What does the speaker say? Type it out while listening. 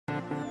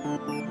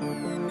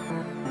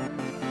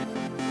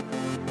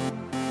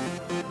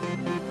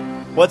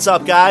What's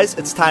up, guys?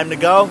 It's time to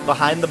go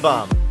behind the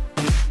bum.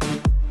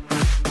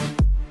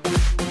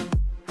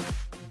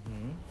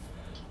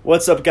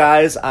 What's up,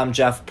 guys? I'm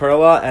Jeff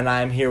Perla, and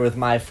I'm here with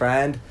my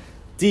friend,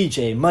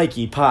 DJ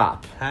Mikey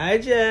Pop. Hi,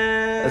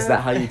 Jeff. Is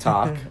that how you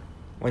talk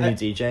when you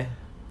DJ?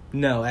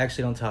 No, I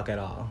actually don't talk at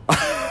all.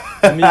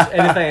 And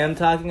if I am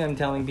talking, I'm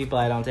telling people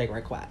I don't take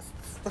requests.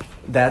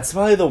 That's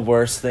probably the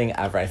worst thing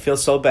ever. I feel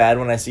so bad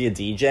when I see a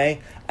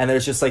DJ, and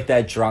there's just, like,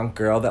 that drunk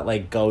girl that,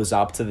 like, goes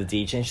up to the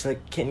DJ, and she's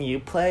like, can you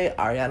play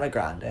Ariana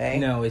Grande?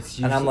 No, it's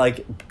usually... And I'm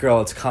like,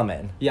 girl, it's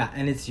coming. Yeah,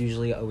 and it's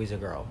usually always a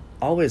girl.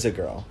 Always a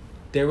girl.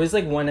 There was,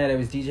 like, one night I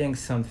was DJing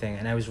something,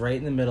 and I was right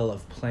in the middle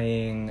of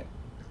playing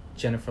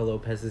Jennifer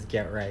Lopez's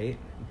Get Right.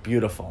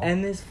 Beautiful.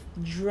 And this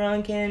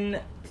drunken,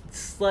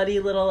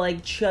 slutty little,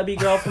 like, chubby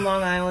girl from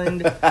Long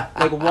Island,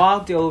 like,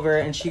 walked over,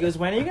 and she goes,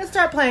 when are you going to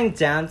start playing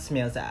dance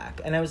music?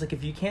 And I was like,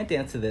 if you can't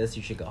dance to this,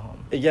 you should go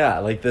home. Yeah,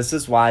 like, this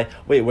is why...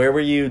 Wait, where were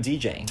you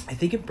DJing? I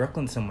think in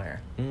Brooklyn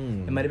somewhere.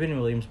 It might have been in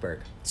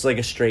Williamsburg. It's like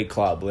a straight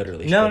club,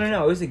 literally. No.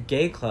 It was a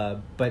gay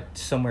club, but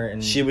somewhere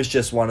in... She was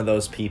just one of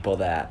those people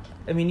that...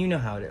 I mean, you know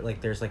how it is. Like,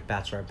 there's, like,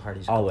 bachelorette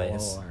parties.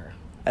 Always. Galore.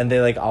 And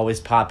they, like, always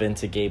pop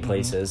into gay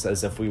places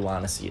as if we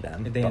want to see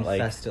them. They but,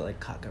 infest it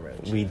like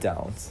cockroaches. We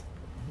don't.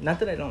 Not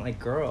that I don't like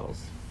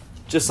girls.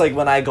 Just, like,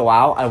 when I go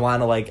out, I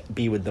want to, like,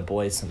 be with the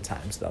boys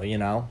sometimes, though, you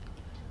know?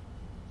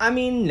 I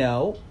mean,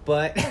 no,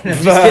 but... I'm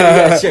just kidding.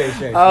 Yeah,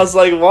 sure. I was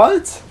like,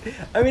 what?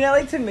 I mean, I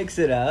like to mix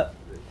it up.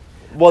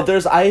 Well,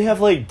 I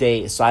have, like,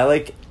 days, so I,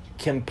 like,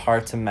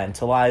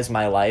 compartmentalize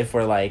my life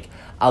where, like,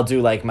 I'll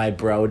do, like, my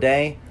bro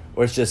day,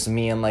 where it's just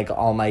me and, like,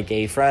 all my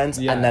gay friends,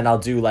 and then I'll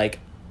do, like,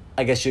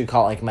 I guess you'd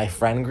call it, like, my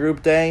friend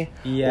group day,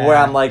 where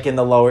I'm, like, in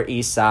the Lower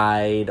East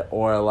Side,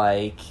 or,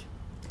 like,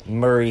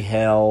 Murray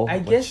Hill. I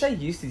guess I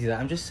used to do that.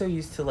 I'm just so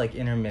used to, like,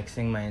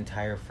 intermixing my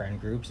entire friend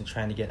groups and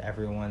trying to get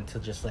everyone to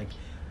just, like...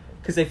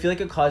 Because I feel like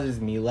it causes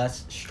me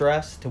less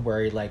stress to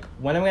worry, like,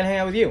 when I'm going to hang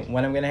out with you?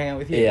 When I'm going to hang out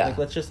with you? Yeah. Like,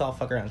 let's just all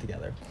fuck around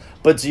together.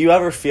 But do you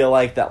ever feel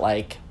like that,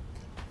 like...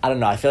 I don't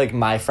know, I feel like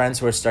my friends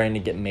who are starting to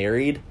get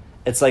married...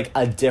 It's, like,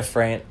 a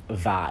different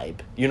vibe.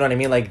 You know what I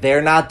mean? Like,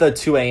 they're not the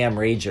 2 a.m.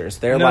 ragers.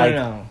 They're,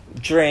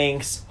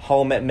 drinks,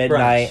 home at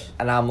midnight, brunch.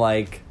 And I'm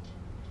like...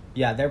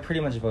 Yeah, they're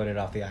pretty much voted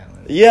off the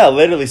island. Yeah,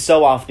 literally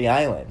so off the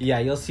island. Yeah,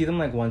 you'll see them,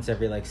 like, once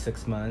every, like,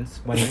 6 months.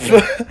 When it's,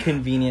 like,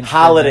 convenient.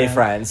 Holiday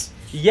friends.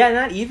 Yeah,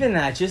 not even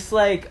that. Just,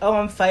 like, oh,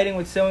 I'm fighting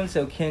with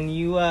so-and-so. Can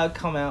you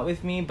come out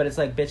with me? But it's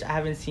like, bitch, I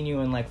haven't seen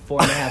you in, like,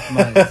 4.5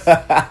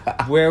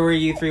 months. Where were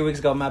you 3 weeks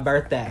ago? My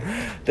birthday.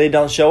 They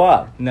don't show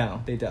up.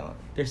 No, they don't.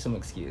 There's some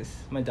excuse.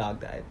 My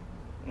dog died.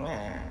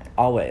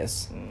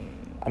 Always.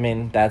 I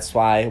mean, that's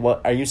why...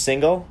 What, are you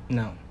single?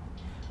 No.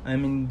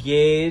 I'm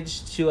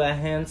engaged to a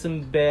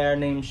handsome bear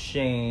named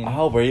Shane.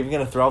 Oh, we're even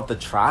going to throw out the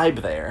tribe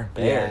there.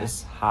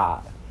 Bears. Yeah.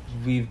 Hot.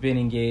 We've been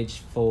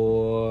engaged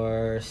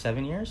for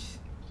 7 years.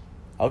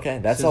 Okay,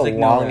 that's so a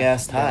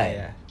long-ass time.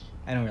 Yeah.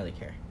 I don't really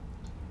care.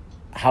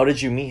 How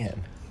did you meet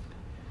him?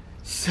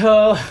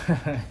 So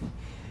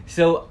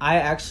I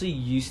actually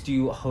used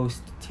to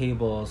host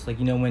tables. Like,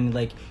 you know, when,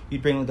 like,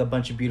 you'd bring, like, a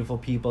bunch of beautiful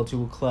people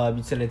to a club,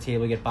 you'd sit at a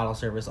table, get bottle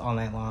service all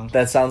night long.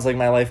 That sounds like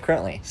my life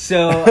currently.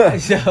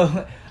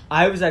 So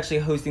I was actually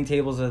hosting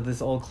tables at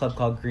this old club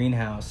called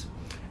Greenhouse,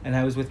 and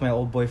I was with my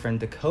old boyfriend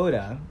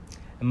Dakota,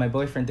 and my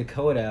boyfriend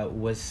Dakota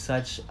was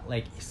such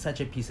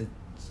a piece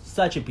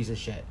of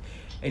shit.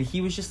 And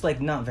he was just,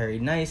 like, not very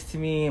nice to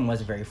me and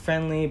wasn't very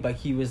friendly, but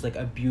he was, like,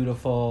 a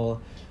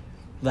beautiful,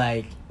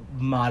 like,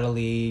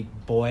 model-y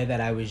boy that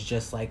I was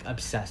just, like,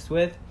 obsessed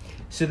with.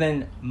 So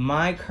then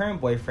my current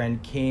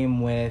boyfriend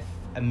came with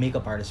a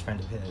makeup artist friend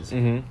of his.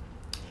 Mm-hmm.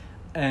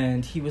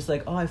 And he was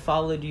like, oh, I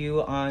followed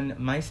you on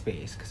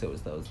MySpace, because it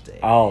was those days.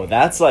 Oh,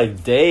 that's,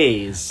 like,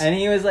 days. And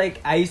he was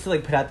like, I used to,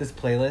 like, put out this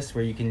playlist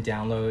where you can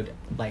download,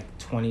 like,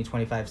 20,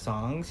 25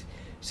 songs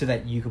so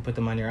that you could put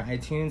them on your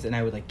iTunes, and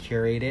I would, like,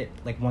 curate it,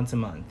 like, once a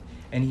month.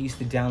 And he used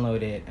to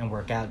download it and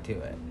work out to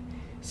it.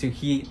 So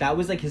that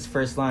was, like, his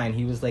first line.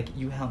 He was like,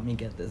 you helped me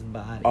get this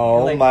body.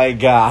 Oh, like, my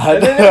God.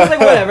 And then it was like,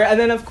 whatever. And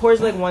then, of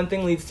course, like, one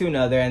thing leads to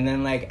another. And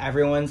then, like,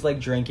 everyone's, like,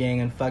 drinking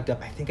and fucked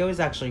up. I think I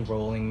was actually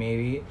rolling,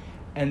 maybe.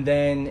 And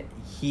then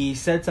he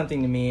said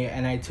something to me,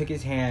 and I took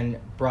his hand,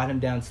 brought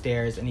him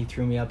downstairs, and he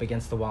threw me up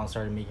against the wall and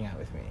started making out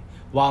with me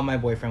while my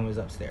boyfriend was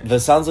upstairs.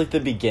 This sounds like the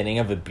beginning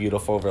of a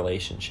beautiful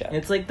relationship.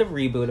 It's like the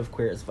reboot of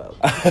Queer as Folk.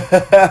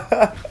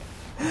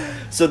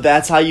 So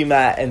that's how you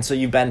met, and so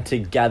you've been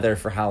together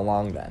for how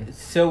long then?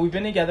 So we've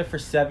been together for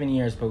 7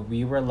 years, but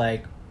we were,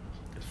 like,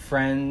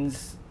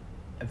 friends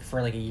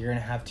for, like,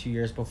 1.5, 2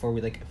 years before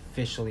we, like,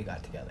 officially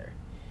got together.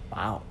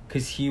 Wow.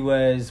 Because he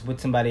was with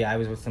somebody, I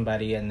was with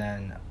somebody, and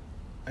then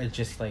it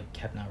just, like,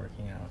 kept not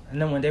working out. And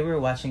then one day we were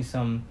watching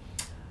some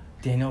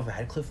Daniel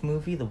Radcliffe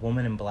movie, The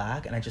Woman in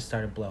Black, and I just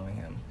started blowing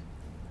him.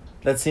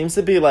 That seems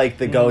to be, like,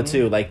 the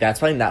go-to. Like,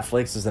 that's why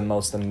Netflix is the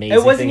most amazing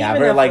it wasn't thing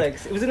even ever. Netflix.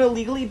 Like, it was an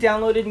illegally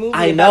downloaded movie.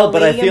 I know,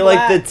 but I feel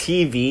like the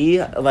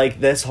TV, like,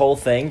 this whole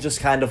thing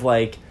just kind of,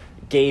 like,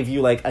 gave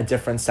you, like, a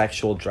different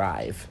sexual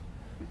drive.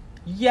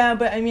 Yeah,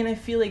 but I mean, I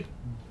feel like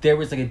there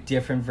was like a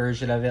different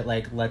version of it,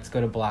 like let's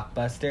go to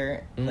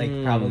Blockbuster, like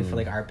probably for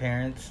like our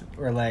parents,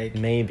 or like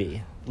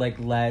maybe like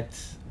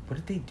let's. What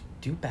did they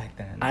do back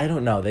then? I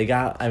don't know.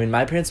 I mean,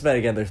 my parents have been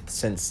together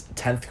since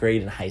 10th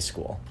grade in high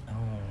school. Oh.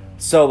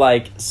 So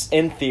like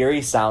in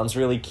theory sounds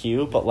really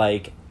cute, but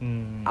like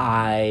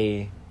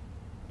I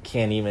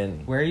can't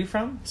even. Where are you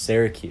from?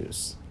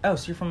 Syracuse. Oh,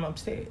 so you're from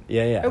upstate.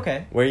 Yeah.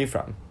 Okay. Where are you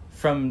from?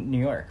 From New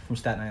York, from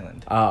Staten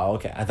Island. Oh,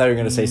 okay. I thought you were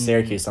gonna say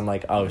Syracuse. I'm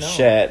like, oh No.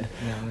 shit.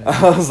 No.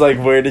 I was like,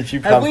 where did you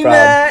come Have we from?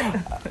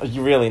 met?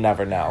 You really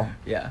never know.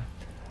 Yeah.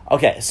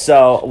 Okay,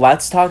 so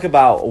let's talk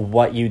about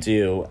what you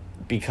do,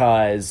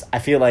 because I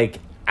feel like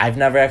I've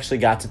never actually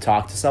got to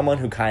talk to someone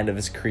who kind of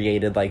has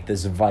created like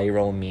this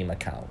viral meme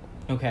account.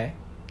 Okay.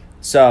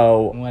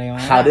 So What do you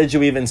want to how know? did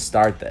you even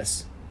start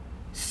this?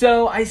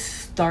 So I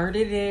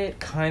started it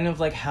kind of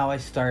like how I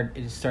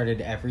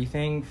started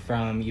everything,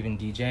 from even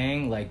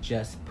DJing, like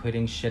just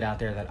putting shit out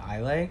there that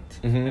I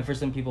liked, Mhm. and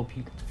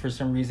for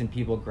some reason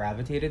people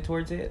gravitated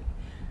towards it,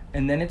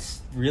 and then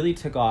it's really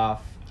took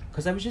off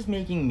because I was just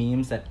making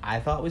memes that I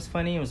thought was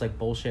funny. It was like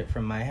bullshit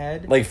from my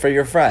head. Like for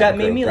your friend That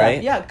made group, me right?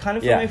 laugh. Yeah, kind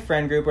of for Yeah. my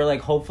friend group, or like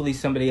hopefully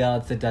somebody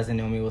else that doesn't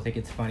know me will think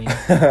it's funny.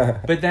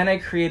 But then I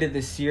created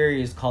this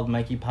series called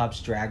Mikey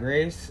Pop's Drag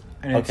Race,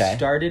 and it Okay.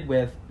 started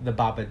with the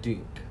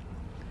Babadook.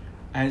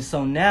 And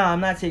so now I'm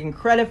not taking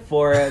credit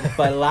for it,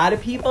 but a lot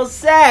of people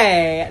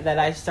say that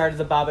I started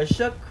the Baba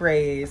Shook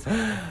craze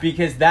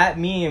because that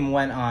meme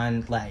went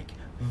on like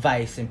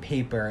Vice and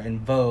Paper and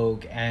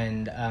Vogue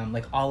and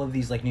like all of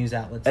these like news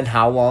outlets. And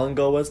how long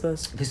ago was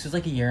this? This was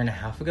like 1.5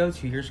 years ago,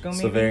 2 years ago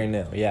maybe. So very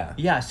new, yeah.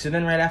 Yeah, so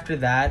then right after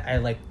that,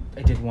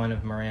 I did one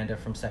of Miranda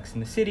from Sex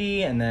and the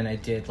City, and then I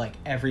did like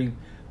every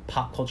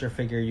pop culture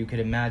figure you could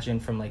imagine,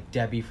 from like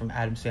Debbie from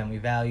Addams Family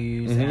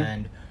Values, Mhm.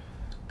 and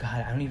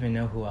God, I don't even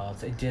know who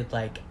else. I did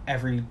like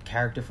every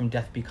character from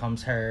Death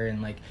Becomes Her, and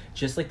like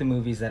just like the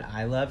movies that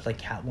I loved, like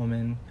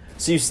Catwoman.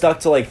 So you stuck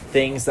to like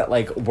things that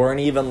like weren't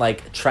even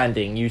like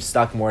trending. You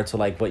stuck more to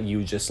like what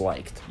you just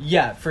liked.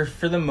 Yeah, for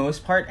the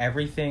most part,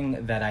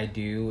 everything that I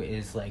do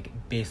is like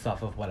based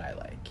off of what I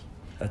like.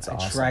 That's I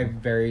awesome. try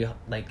very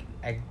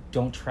I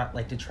don't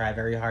try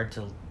very hard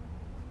to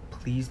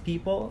please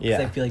people, because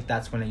Yeah. I feel like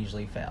that's when I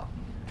usually fail.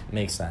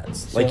 Makes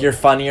sense. So- Like you're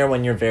funnier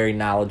when you're very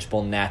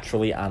knowledgeable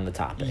naturally on the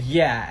topic.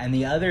 Yeah, and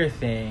the other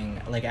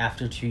thing, like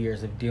after 2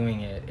 years of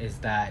doing it, is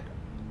that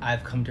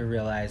I've come to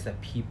realize that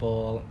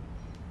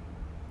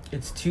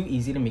it's too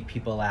easy to make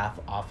people laugh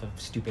off of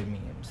stupid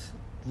memes.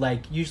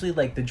 Like usually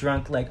like the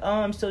drunk, like, oh,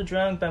 I'm still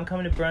drunk but I'm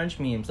coming to brunch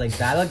memes, like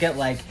that'll get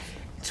like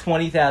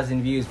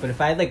 20,000 views. But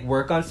if I like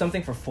work on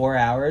something for 4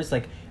 hours,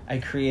 like I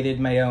created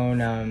my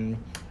own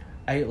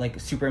I like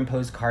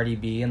superimposed Cardi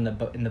B in the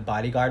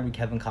Bodyguard with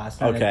Kevin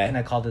Costner. Okay. And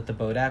I called it the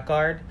Bodak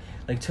Guard.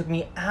 Like took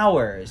me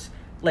hours.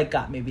 Like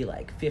got maybe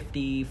like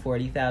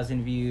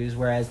 40,000 views,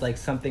 whereas like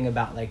something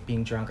about like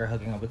being drunk or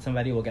hooking up with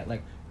somebody will get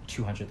like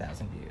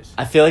 200,000 views.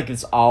 I feel like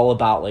it's all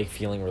about like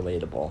feeling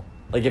relatable.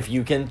 Like if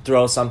you can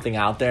throw something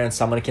out there and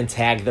someone can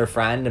tag their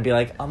friend and be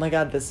like, "Oh my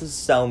god, this is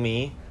so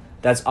me."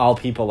 That's all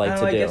people like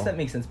to I do. guess that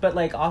makes sense. But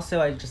like also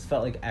I just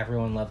felt like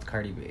everyone loved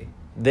Cardi B.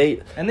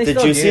 They And they did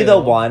still you see do. the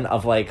one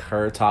of like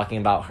her talking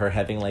about her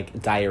having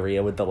like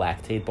diarrhea with the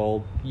lactate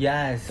bulb?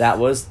 Yes. That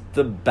was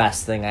the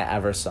best thing I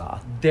ever saw.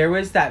 There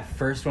was that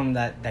first one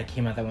that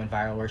came out that went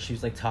viral where she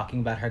was like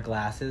talking about her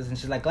glasses, and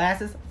she's like,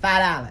 glasses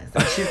 $5,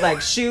 and she's like,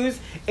 shoes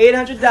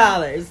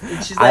 $800,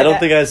 and she's like, I don't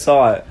think I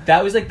saw it.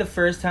 that was like the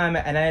first time,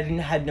 and I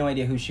had no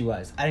idea who she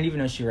was. I didn't even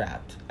know she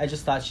rapped. I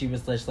just thought she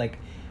was just like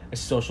a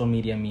social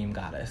media meme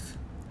goddess.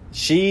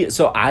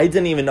 So I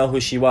didn't even know who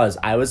she was.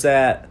 I was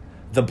at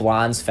the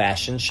Blondes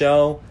fashion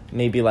show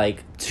maybe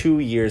like 2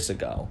 years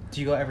ago.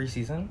 Do you go every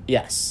season?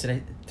 Yes.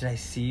 Did I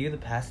see you the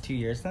past 2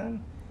 years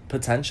then?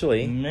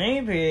 Potentially.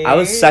 Maybe. I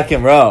was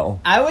second row.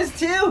 I was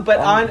too, but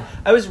Oh.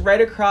 I was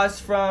right across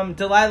from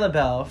Delilah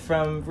Bell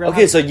from Real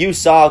Okay, so you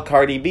saw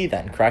Cardi B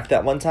then, correct,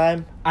 that one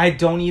time? I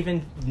don't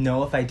even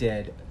know if I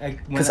did.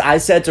 Because I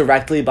sat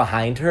directly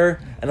behind her,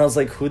 and I was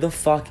like, who the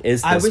fuck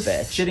is this I was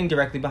bitch? sitting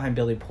directly behind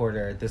Billy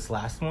Porter this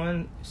last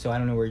one, so I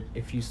don't know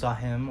if you saw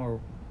him or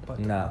what.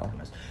 No.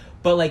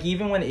 But like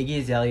even when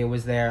Iggy Azalea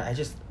was there,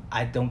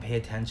 I don't pay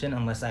attention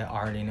unless I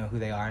already know who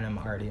they are and I'm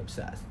already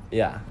obsessed.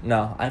 Yeah,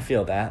 no, I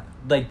feel that.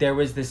 Like there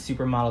was this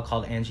supermodel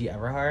called Angie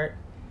Everhart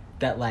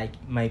that like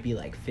might be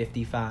like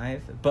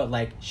 55, but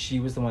like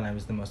she was the one I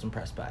was the most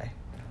impressed by.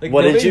 Like,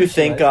 What did nobody you knew she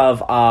think was.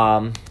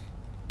 of,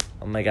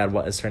 oh my god,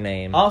 what is her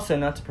name? Also,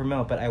 not to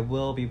promote, but I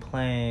will be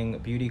playing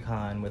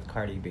BeautyCon with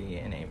Cardi B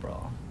in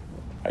April.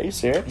 Are you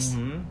serious?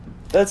 Mm-hmm.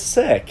 That's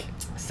sick.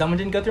 Someone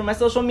didn't go through my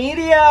social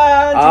media.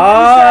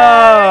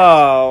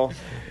 Oh!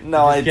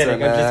 No, I I'm just kidding,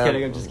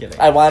 didn't. I'm just kidding.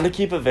 I wanted to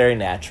keep it very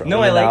natural. No,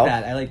 you I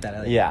know? like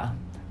that. Yeah.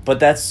 But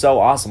that's so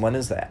awesome. When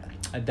is that?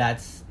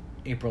 That's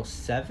April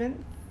 7th.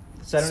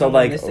 So I don't So, know when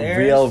like, this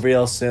airs.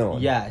 real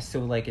soon. Yeah, so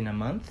like in a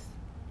month.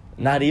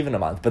 Not even a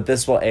month, but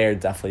this will air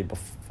definitely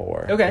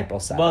before Okay. April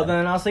 7th. Well,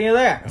 then I'll see you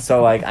there.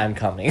 So, like, I'm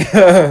coming.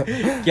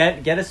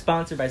 Get a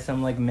sponsor by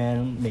some like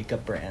man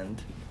makeup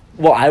brand.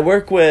 Well, I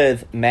work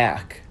with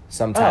Mac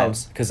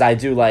sometimes because I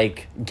do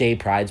like gay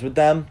prides with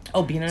them.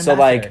 Oh, being an so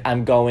ambassador. like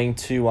I'm going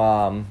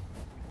to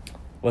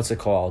what's it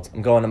called?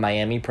 I'm going to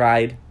Miami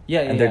Pride.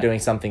 Yeah, and they're doing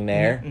something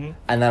there, Mm-hmm.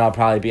 and then I'll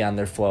probably be on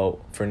their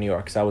float for New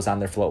York because I was on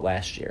their float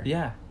last year.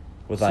 Yeah.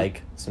 With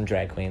like some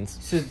drag queens.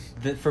 So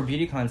for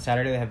BeautyCon,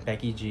 Saturday they have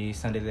Becky G,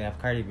 Sunday they have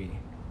Cardi B.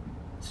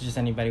 So just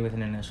anybody with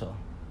an initial.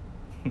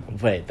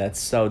 Wait, that's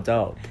so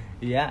dope.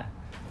 Yeah.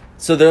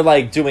 So they're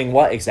like doing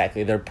what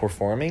exactly? They're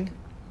performing?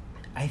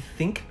 I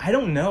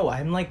don't know.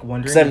 I'm like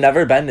wondering. Because I've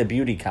never been to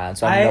BeautyCon,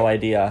 so I have no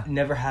idea.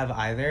 Never have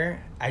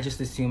either. I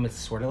just assume it's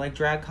sort of like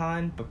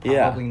DragCon, but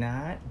probably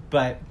not.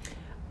 But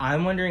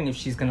I'm wondering if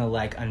she's gonna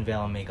like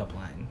unveil a makeup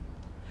line.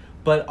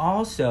 But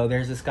also,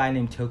 there's this guy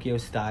named Tokyo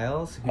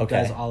Styles who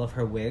does all of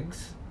her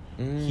wigs.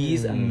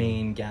 He's a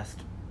main guest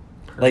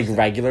person. Like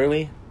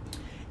regularly?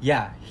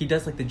 Yeah, he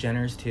does like the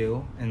Jenners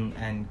too,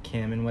 and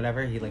Kim and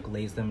whatever. He like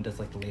lays them, does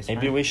like the lace.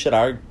 Maybe front. we should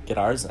get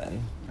ours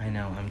in. I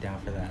know, I'm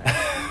down for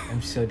that.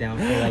 I'm so down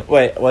for like.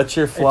 Wait, what's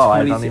your flow?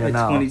 I don't even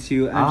know.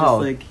 22. I'm just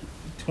like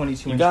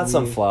 22 You inch got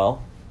some weave.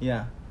 flow.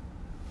 Yeah.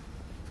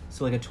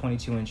 So like a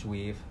 22-inch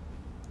weave.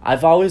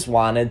 I've always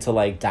wanted to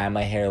like dye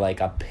my hair like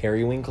a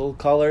periwinkle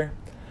color,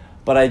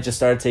 but I just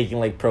started taking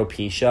like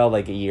Propecia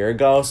like a year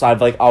ago, so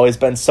I've like always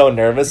been so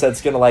nervous that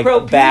it's gonna like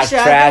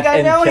backtrack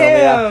and kill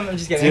me out. I'm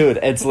just kidding. Dude,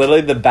 it's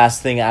literally the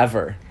best thing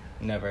ever.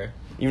 Never.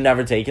 You've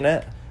never taken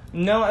it?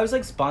 No, I was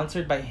like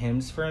sponsored by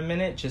Hims for a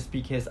minute just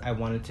because I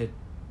wanted to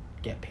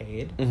get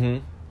paid.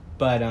 Mm-hmm.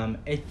 But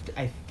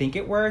I think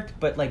it worked.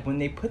 But like when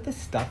you put the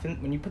stuff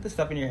in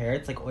your hair,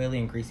 it's like oily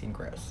and greasy and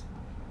gross.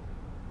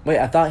 Wait,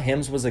 I thought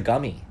Hims was a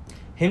gummy.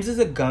 Hims is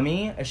a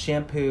gummy, a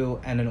shampoo,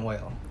 and an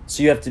oil.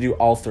 So you have to do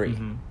all three.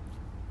 Mm-hmm.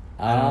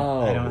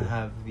 Oh. I don't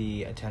have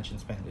the attention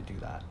span to do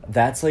that.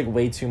 That's like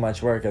way too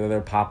much work. I'd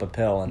rather pop a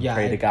pill and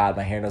pray to God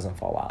my hair doesn't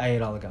fall out. I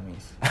ate all the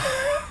gummies.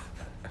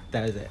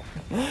 That is it.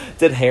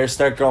 Did hair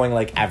start growing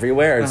like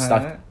everywhere or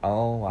stuck?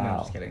 Oh, wow. No, I'm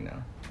just kidding,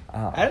 no.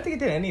 Oh. I don't think it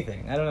did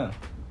anything. I don't know.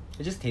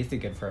 It just tasted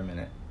good for a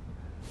minute.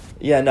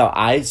 Yeah, no,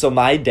 so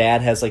my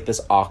dad has like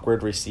this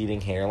awkward receding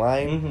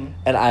hairline, Mm-hmm.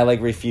 and I like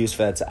refuse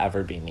for that to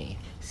ever be me.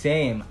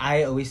 Same.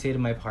 I always say to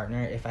my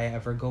partner, if I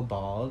ever go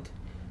bald,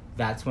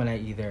 that's when I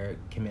either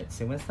commit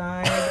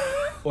suicide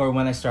or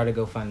when I start a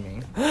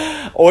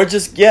GoFundMe. Or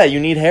just, you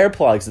need hair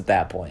plugs at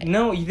that point.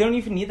 No, you don't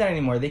even need that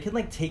anymore. They can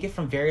like take it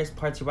from various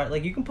parts of your body.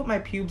 Like you can put my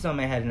pubes on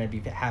my head and I'd be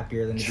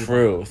happier than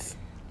Truth.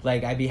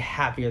 Like I'd be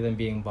happier than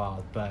being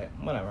bald, but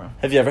whatever.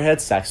 Have you ever had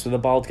sex with a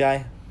bald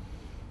guy?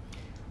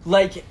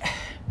 Like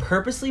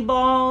purposely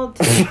bald?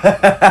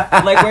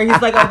 Like where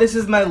he's like, oh, this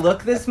is my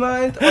look this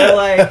month? Or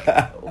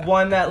like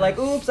one that like,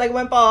 oops, I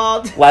went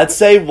bald. Let's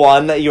say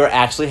one that you were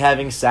actually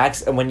having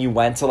sex, and when you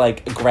went to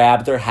like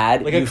grab their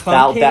head, like you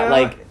felt that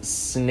like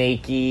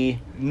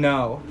snaky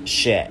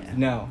shit.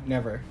 No,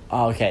 never.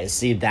 Okay,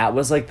 see, that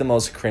was like the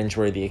most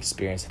cringeworthy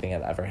experience I think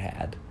I've ever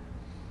had.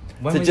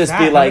 When to was just that?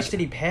 be How like, much did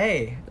he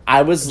pay?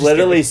 I was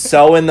literally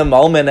so in the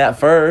moment at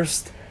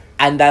first,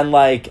 and then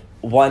like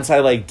once I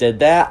like did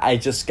that, I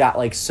just got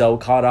like so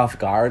caught off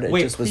guard. It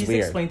just was weird.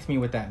 Please explain to me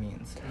what that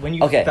means. When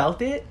you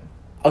felt it?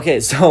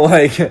 Okay, so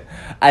like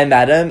I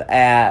met him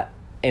at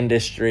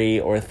industry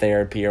or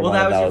therapy or one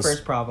of those. Well, that was your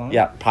first problem.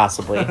 Yeah,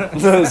 possibly.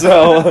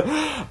 So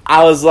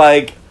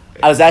I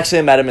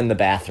actually met him in the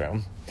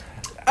bathroom.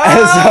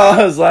 And so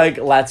I was like,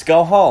 let's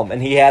go home.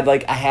 And he had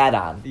like a hat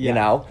on, you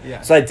know?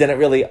 Yeah. So I didn't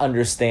really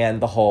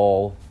understand the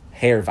whole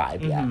hair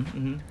vibe yet.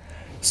 Mm-hmm.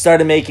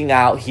 Started making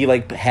out. He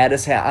like had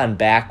his hat on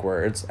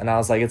backwards. And I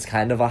was like, it's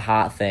kind of a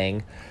hot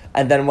thing.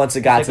 And then once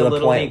it got like to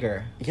the point.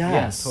 Nigger.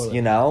 Yes, totally.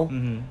 you know?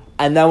 Mm-hmm.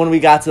 And then when we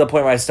got to the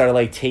point where I started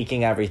like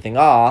taking everything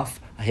off,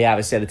 he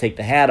obviously had to take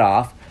the hat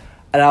off.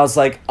 And I was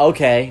like,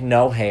 okay,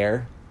 no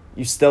hair.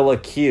 You still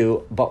look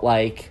cute, but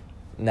like,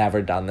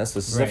 never done this.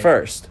 This is the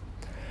first.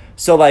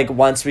 So, like,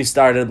 once we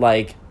started,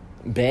 like,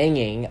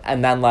 banging,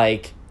 and then,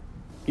 like,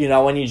 you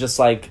know, when you just,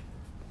 like,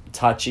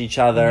 touch each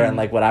other and,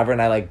 like, whatever,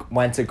 and I, like,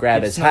 went to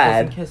grab his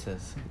head. And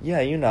kisses. Yeah,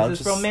 you know.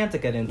 This is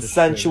romantic at industry.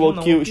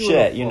 Sensual, cute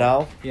shit, you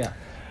know? Yeah.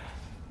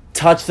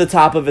 Touched the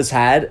top of his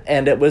head,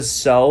 and it was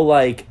so,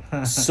 like,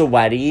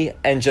 sweaty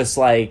and just,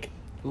 like,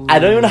 I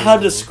don't even know how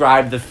to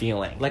describe the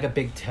feeling. Like a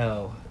big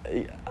toe.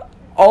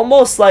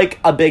 Almost like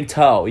a big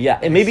toe, yeah.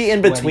 And maybe in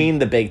Sweaty between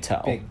the big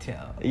toe. Big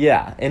toe.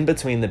 Yeah, in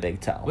between the big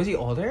toe. Was he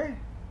older?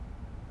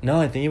 No,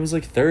 I think he was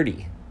like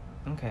 30.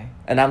 Okay.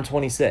 And I'm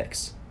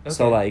 26. Okay.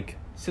 So, like...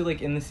 So,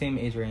 like, in the same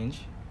age range?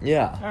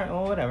 Yeah. Alright,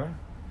 well, whatever.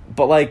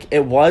 But, like,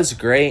 it was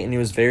great, and he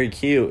was very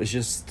cute. It's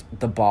just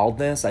the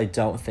baldness I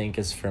don't think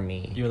is for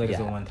me. You were like, it's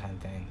a one-time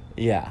thing.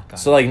 Yeah.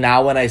 So, like,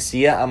 now when I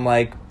see it, I'm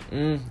like,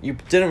 you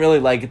didn't really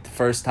like it the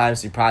first time,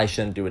 so you probably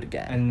shouldn't do it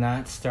again. And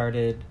that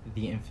started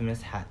the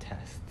infamous hat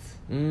tests.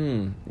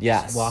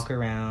 Yes. Just walk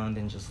around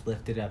and just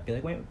lift it up. Be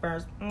like, wait,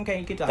 first,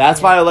 okay, you can talk.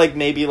 That's why I, like,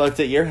 maybe looked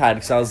at your head,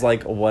 because I was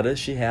like, what does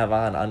she have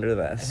on under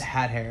this?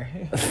 Hat hair.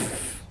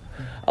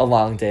 A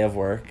long day of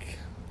work.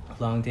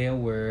 Long day of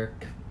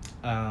work.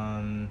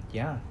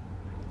 Yeah.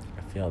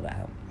 I feel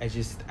that.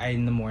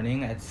 In the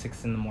morning, at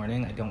 6 in the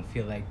morning, I don't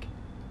feel like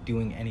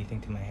doing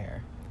anything to my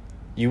hair.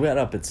 You went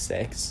up at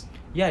 6?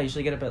 Yeah, I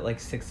usually get up at like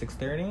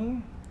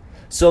 6:30.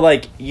 So,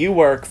 like, you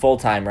work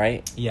full-time,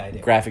 right? Yeah, I do.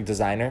 Graphic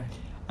designer?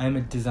 I'm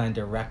a design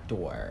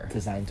director.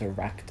 Design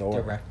director.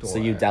 Director. So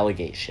you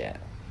delegate shit.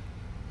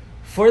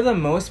 For the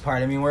most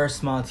part. I mean, we're a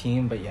small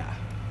team, but yeah.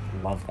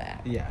 Love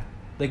that. Yeah.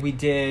 Like, we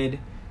did...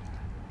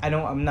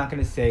 I'm not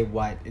going to say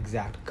what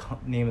exact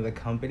name of the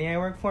company I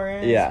work for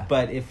is. Yeah.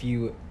 But if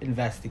you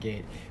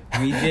investigate,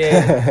 we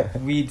have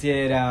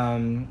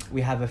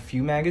a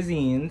few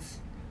magazines,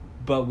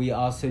 but we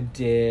also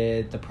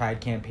did the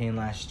Pride campaign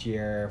last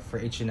year for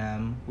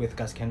H&M with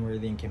Gus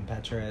Kenworthy and Kim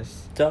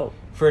Petras. Dope.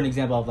 For an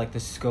example of, like, the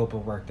scope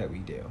of work that we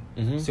do.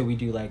 Mm-hmm. So we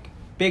do, like,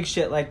 big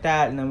shit like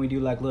that, and then we do,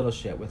 like, little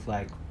shit with,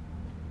 like,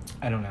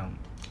 I don't know,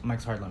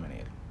 Mike's Hard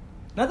Lemonade.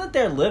 Not that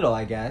they're little,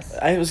 I guess.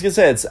 I was gonna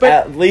say,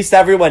 at least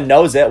everyone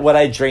knows it. Would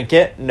I drink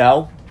it?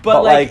 No.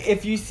 But like,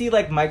 if you see,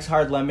 like, Mike's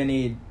Hard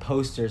Lemonade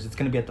posters, it's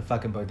gonna be at the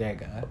fucking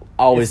bodega.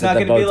 Always at the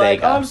bodega. It's not gonna be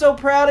like, oh, I'm so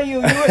proud of you.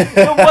 You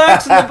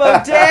worked in the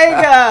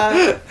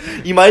bodega.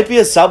 You might be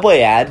a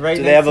Subway ad. Right.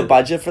 Do they have a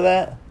budget for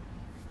that?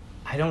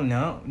 I don't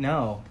know.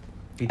 No.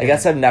 I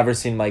guess I've never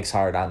seen Mike's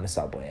Hard on the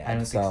Subway ad. I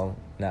don't think so.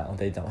 No,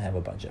 they don't have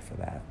a budget for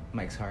that.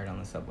 Mike's Hard on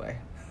the Subway.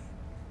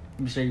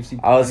 I'm sure you've seen...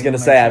 I was going to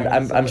say,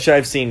 I'm sure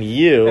I've seen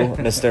you,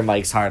 Mr.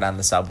 Mike's Hard on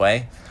the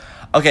Subway.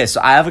 Okay,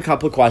 so I have a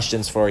couple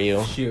questions for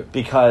you. Shoot.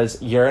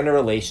 Because you're in a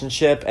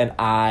relationship, and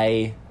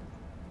I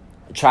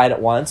tried it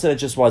once, and it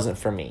just wasn't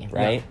for me,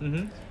 right? Yeah.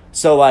 Mm-hmm.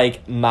 So,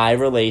 like, my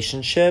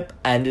relationship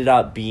ended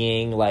up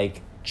being,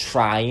 like,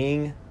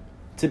 trying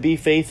to be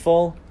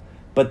faithful,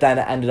 but then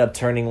it ended up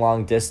turning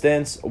long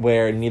distance,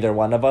 where neither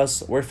one of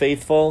us were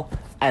faithful,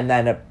 and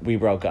then we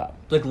broke up.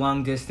 Like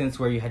long distance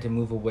where you had to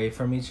move away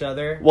from each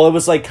other? Well, it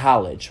was like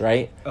college,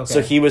 right? Okay.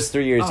 So he was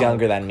 3 years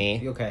younger than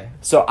me. Okay.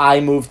 So I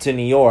moved to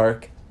New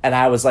York, and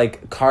I was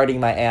like carting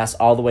my ass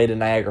all the way to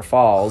Niagara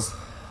Falls,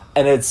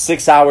 and it's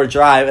 6-hour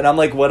drive, and I'm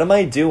like, what am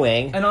I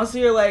doing? And also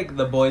you're like,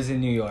 the boys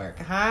in New York.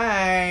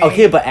 Hi.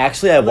 Okay, but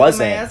actually I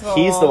wasn't.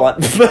 He's the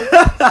one.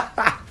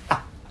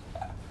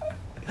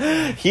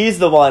 He's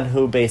the one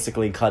who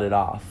basically cut it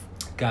off.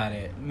 Got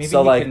it. Maybe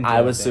so like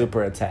I was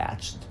super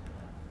attached.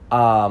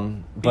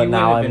 But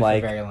now I'm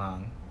like, for very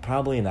long.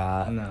 Probably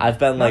not. No. I've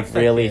been like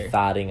really here.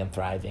 thotting and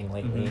thriving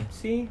lately. Mm-hmm.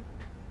 See,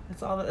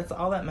 that's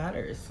all that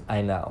matters.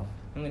 I know.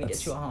 I'm gonna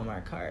get you a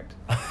Hallmark card.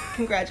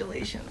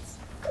 Congratulations.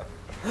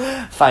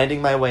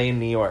 Finding my way in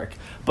New York.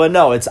 But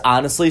no, it's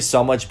honestly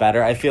so much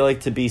better. I feel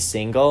like to be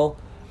single,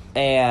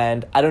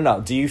 and I don't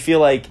know. Do you feel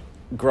like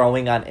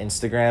growing on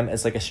Instagram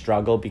is like a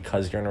struggle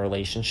because you're in a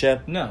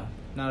relationship? No,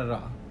 not at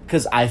all.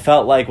 Because I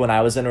felt like when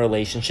I was in a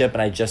relationship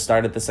and I just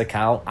started this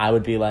account, I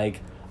would be like,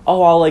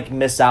 oh, I'll like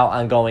miss out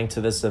on going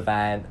to this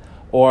event,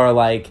 or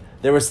like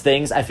there was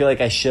things I feel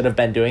like I should have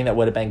been doing that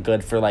would have been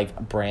good for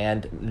like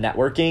brand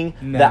networking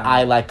that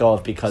I let go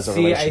of because of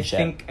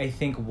relationship. I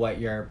think what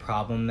your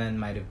problem then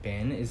might have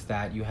been is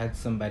that you had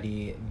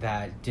somebody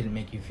that didn't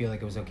make you feel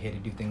like it was okay to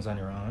do things on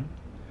your own.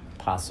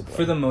 Possibly.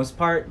 For the most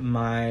part,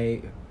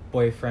 my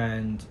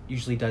boyfriend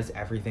usually does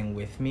everything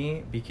with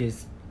me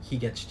because he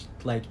gets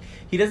like,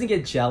 he doesn't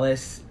get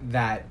jealous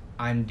that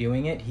I'm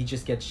doing it. He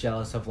just gets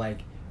jealous of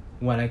like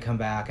when I come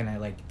back and I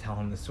like tell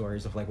him the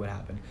stories of like what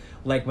happened.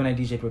 Like when I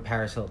DJ'd with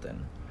Paris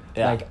Hilton.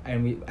 Yeah. Like,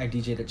 and I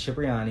DJ'd at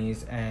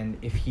Cipriani's, and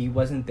if he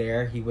wasn't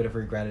there, he would have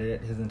regretted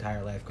it his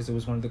entire life because it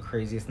was one of the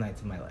craziest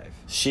nights of my life.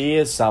 She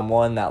is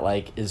someone that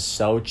like is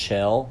so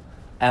chill,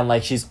 and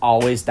like she's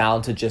always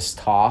down to just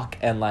talk,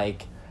 and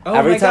like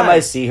every time I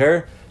see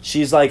her,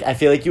 she's like, I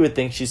feel like you would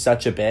think she's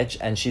such a bitch,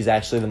 and she's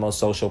actually the most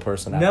social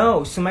person ever.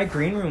 No, so my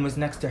green room was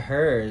next to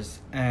hers,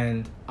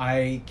 and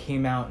I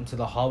came out into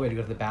the hallway to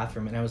go to the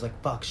bathroom, and I was like,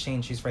 fuck,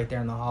 Shane, she's right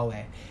there in the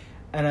hallway.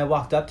 And I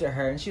walked up to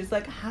her, and she was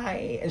like,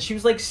 hi. And she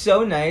was like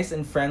so nice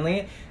and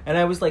friendly, and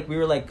I was like,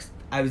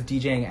 I was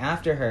DJing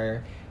after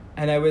her,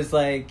 and I was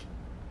like,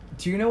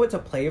 do you know what to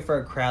play for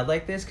a crowd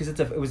like this? Because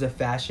it was a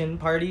fashion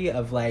party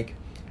of like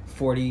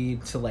 40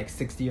 to like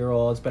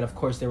 60-year-olds, but of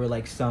course there were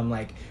like some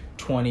like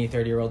 20,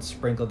 30-year-olds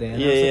sprinkled in.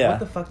 Yeah, I was like, yeah. what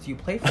the fuck do you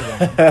play for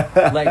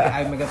them? Like,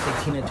 I'm gonna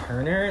play Tina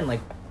Turner and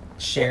like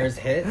Cher's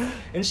hit.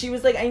 And she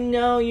was like, I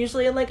know,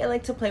 usually I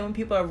like to play when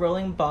people are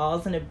rolling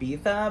balls in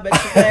Ibiza, but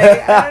she's like,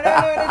 I don't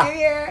know what to do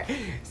here.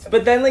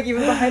 But then like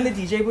even behind the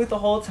DJ booth the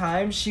whole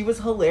time, she was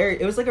hilarious.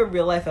 It was like a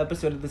real life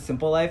episode of The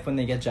Simple Life when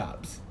they get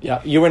jobs.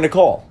 Yeah, you were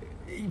Nicole.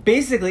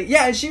 Basically,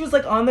 yeah, and she was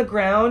like on the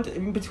ground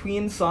in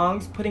between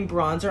songs, putting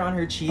bronzer on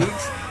her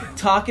cheeks,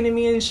 talking to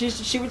me, and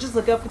she would just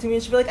look up to me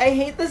and she'd be like, I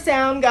hate the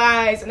sound,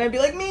 guys. And I'd be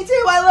like, me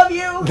too, I love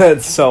you.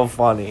 That's so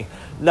funny.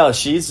 No,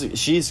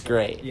 she's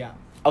great. Yeah.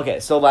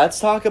 Okay, so let's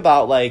talk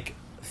about like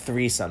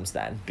threesomes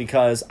then,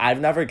 because I've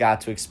never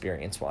got to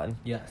experience one.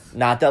 Yes.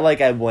 Not that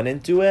like I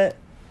wouldn't do it,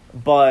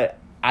 but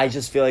I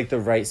just feel like the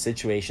right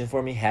situation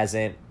for me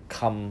hasn't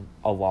come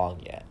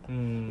along yet.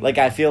 Like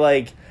I feel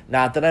like,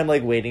 not that I'm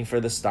like waiting for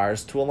the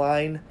stars to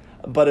align,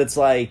 but it's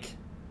like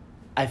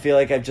I feel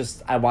like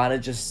I want to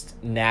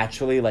just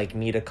naturally like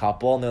meet a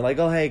couple, and they're like,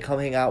 oh hey, come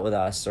hang out with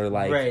us, or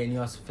like, right, and you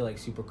also feel like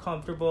super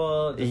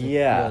comfortable. It doesn't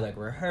Yeah. feel like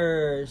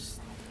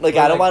rehearsed. Like,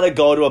 I don't want to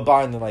go to a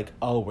bar and they're like,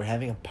 oh, we're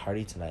having a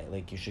party tonight.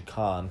 Like, you should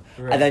come.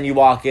 Right. And then you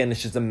walk in,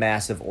 it's just a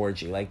massive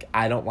orgy. Like,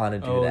 I don't want to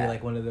do that.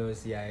 Like one of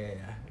those, yeah.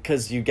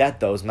 Because you get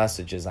those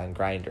messages on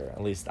Grindr.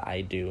 At least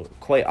I do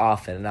quite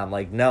often. And I'm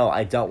like, no,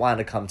 I don't want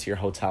to come to your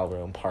hotel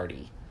room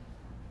party.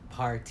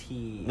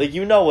 Like,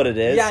 you know what it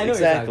is. Yeah, I know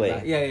exactly.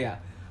 What you're talking about.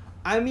 Yeah.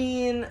 I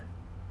mean,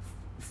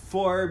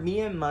 for me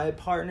and my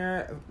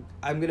partner,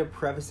 I'm going to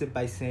preface it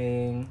by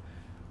saying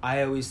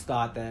I always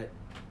thought that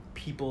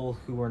people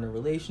who were in a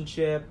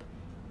relationship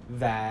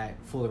that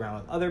fool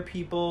around with other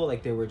people,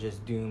 like, they were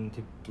just doomed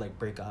to, like,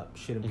 break up,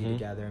 shouldn't be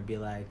together, and be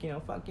like, you know,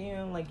 fuck you,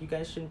 like, you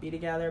guys shouldn't be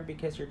together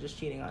because you're just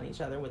cheating on each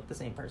other with the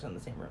same person in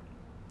the same room.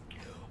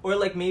 Or,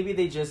 like, maybe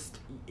they just,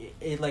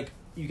 like,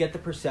 you get the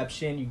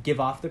perception, you give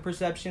off the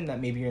perception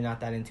that maybe you're not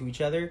that into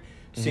each other,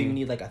 so you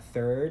need, like, a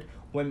third,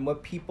 when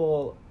what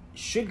people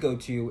should go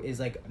to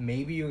is, like,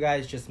 maybe you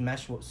guys just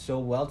mesh so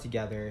well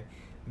together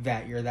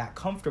that you're that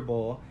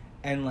comfortable,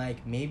 and,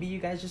 like, maybe you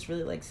guys just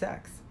really like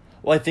sex.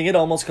 Well, I think it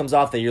almost comes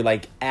off that you're,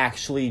 like,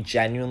 actually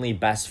genuinely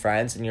best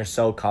friends, and you're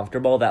so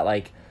comfortable that,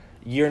 like,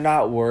 you're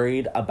not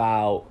worried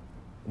about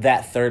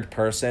that third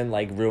person,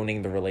 like,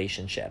 ruining the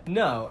relationship.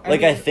 No.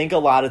 I think a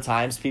lot of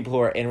times people who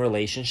are in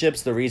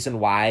relationships, the reason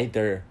why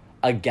they're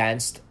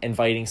against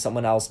inviting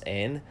someone else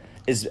in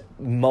is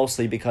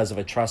mostly because of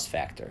a trust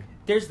factor.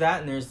 There's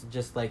that, and there's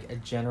just, like, a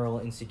general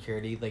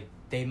insecurity. Like,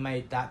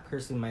 that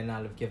person might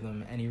not have given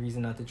them any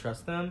reason not to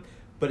trust them,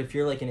 but if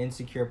you're, like, an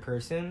insecure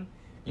person,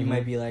 you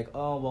might be like,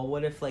 oh, well,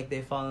 what if, like,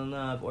 they fall in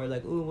love? Or,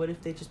 like, ooh, what if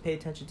they just pay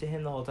attention to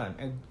him the whole time?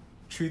 And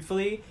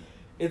truthfully,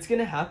 it's going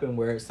to happen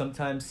where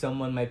sometimes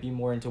someone might be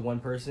more into one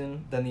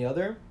person than the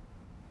other,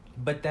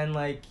 but then,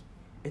 like,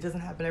 it doesn't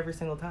happen every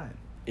single time.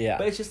 Yeah.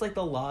 But it's just, like,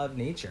 the law of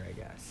nature, I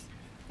guess.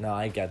 No,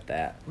 I get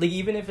that. Like,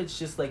 even if it's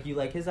just, like, you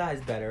like his eyes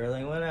better, or,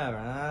 like,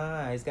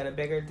 whatever. He's got a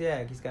bigger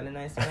dick. He's got a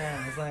nice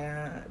man. It's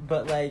like,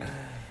 but, like...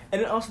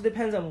 And it also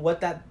depends on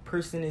what that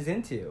person is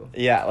into.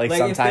 Yeah, like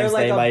sometimes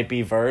they might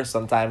be verse,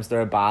 sometimes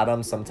they're a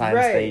bottom, sometimes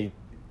they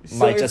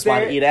might just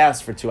want to eat ass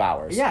for 2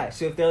 hours. Yeah,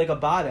 so if they're like a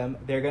bottom,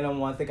 they're going to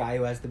want the guy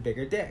who has the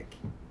bigger dick.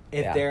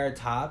 If they're a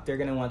top, they're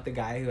going to want the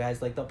guy who has,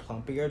 like, the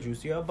plumpier,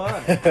 juicier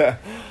butt.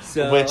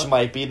 Which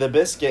might be the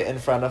biscuit in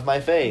front of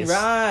my face.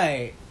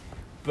 Right.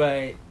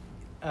 But,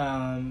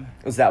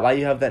 Is that why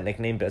you have that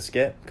nickname,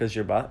 Biscuit? Because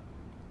your butt?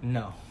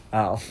 No.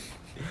 Oh.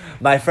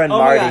 My friend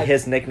Marty,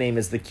 his nickname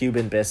is the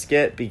Cuban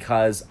Biscuit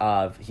because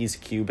he's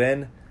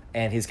Cuban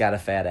and he's got a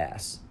fat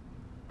ass.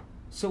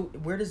 So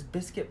where does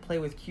biscuit play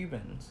with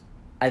Cubans?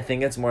 I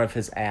think it's more of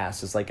his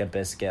ass is like a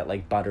biscuit,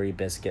 like buttery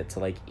biscuit to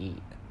like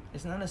eat.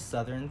 Isn't that a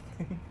Southern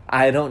thing?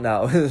 I don't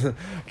know.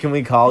 Can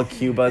we call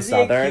Cuba is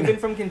Southern? Is he a Cuban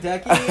from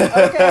Kentucky?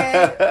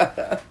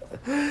 Okay.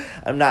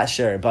 I'm not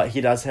sure, but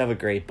he does have a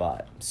great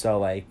butt. So,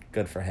 like,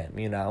 good for him,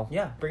 you know?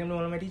 Yeah, bring him to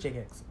one of my DJ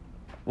gigs.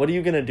 What are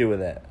you going to do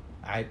with it?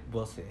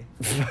 We'll see.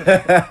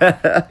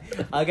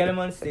 I'll get him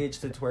on stage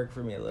to twerk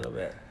for me a little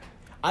bit.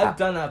 I've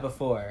done that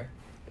before.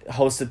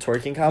 Hosted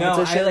twerking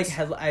competitions?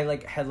 No, I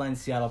headlined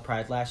Seattle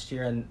Pride last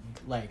year, and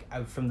like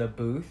from the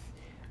booth,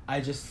 I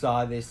just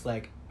saw this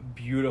like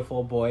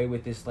beautiful boy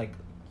with this like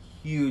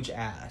huge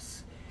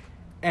ass,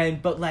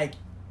 but like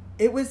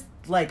it was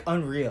like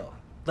unreal,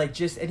 like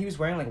and he was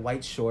wearing like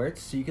white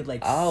shorts, so you could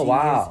like see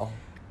wow.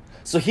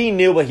 So he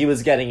knew what he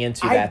was getting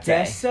into that day. I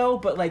guess so,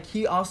 but like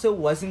he also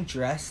wasn't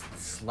dressed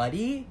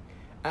slutty.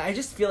 I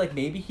just feel like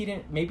maybe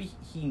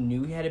he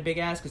knew he had a big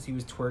ass because he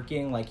was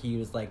twerking like he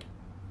was like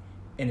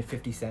in a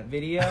 50 Cent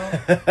video.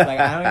 Like,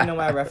 I don't even know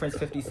why I referenced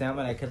 50 Cent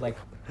when I could like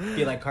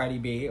be like Cardi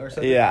B or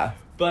something. Yeah.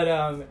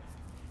 But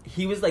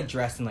he was like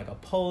dressed in like a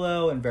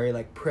polo and very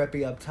like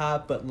preppy up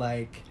top, but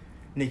like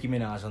Nicki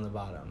Minaj on the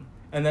bottom.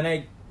 And then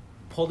I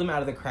pulled him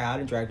out of the crowd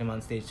and dragged him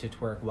on stage to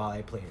twerk while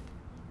I played.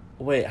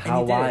 Wait,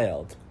 how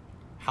wild?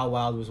 How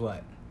wild was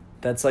what?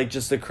 That's like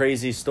just a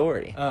crazy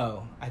story.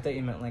 Oh, I thought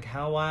you meant like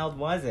how wild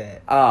was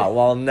it? Oh,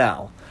 well,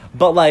 no.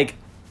 But like,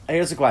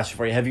 here's a question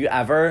for you. Have you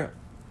ever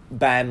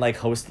been like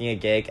hosting a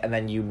gig and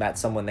then you met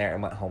someone there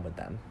and went home with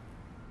them?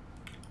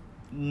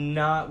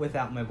 Not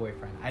without my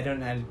boyfriend. I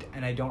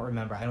don't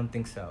remember. I don't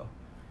think so.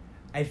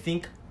 I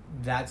think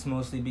that's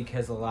mostly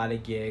because a lot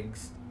of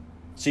gigs...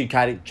 So you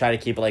try to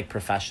keep it like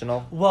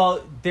professional?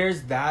 Well,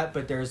 there's that,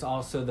 but there's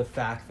also the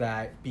fact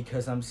that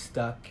because I'm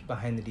stuck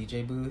behind the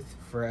DJ booth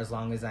for as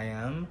long as I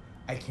am,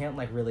 I can't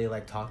like really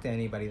like talk to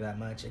anybody that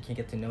much. I can't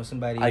get to know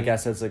somebody. I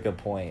guess that's a good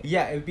point.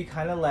 Yeah, it would be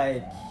kind of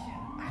like,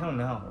 I don't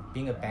know,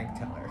 being a bank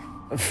teller.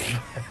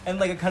 And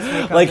like a customer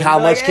comes like how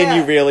much like, can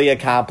you really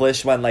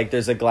accomplish when like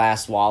there's a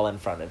glass wall in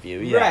front of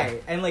you? Yeah.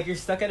 Right. And like you're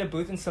stuck at a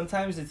booth, and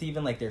sometimes it's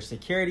even like there's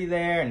security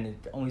there and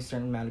only a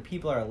certain amount of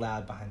people are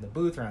allowed behind the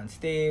booth or on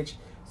stage,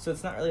 so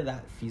it's not really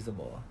that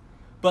feasible.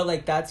 But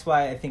like that's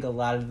why I think a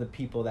lot of the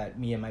people that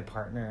me and my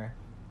partner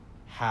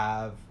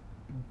have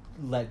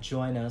let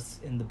join us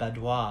in the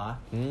boudoir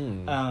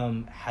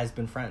has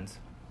been friends.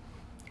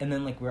 And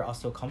then like we're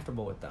also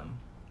comfortable with them,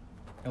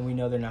 and we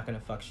know they're not going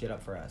to fuck shit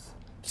up for us.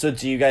 So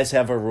do you guys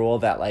have a rule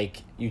that,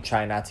 like, you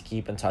try not to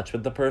keep in touch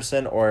with the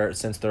person? Or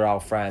since they're all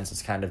friends,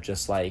 it's kind of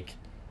just, like,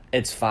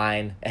 it's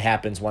fine. It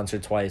happens once or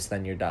twice,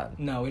 then you're done.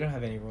 No, we don't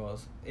have any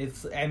rules.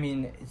 It's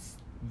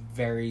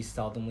very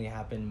seldomly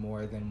happened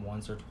more than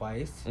once or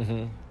twice.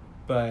 Mm-hmm.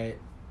 But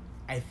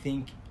I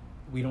think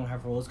we don't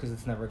have rules because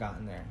it's never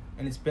gotten there.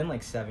 And it's been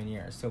like 7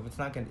 years. So if it's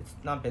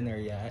not been there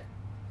yet,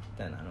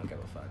 then I don't give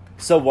a fuck.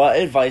 So what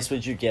advice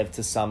would you give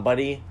to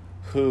somebody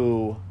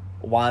who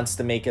wants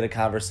to make it a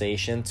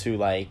conversation to,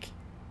 like,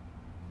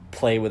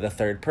 play with a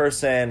third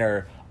person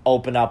or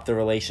open up the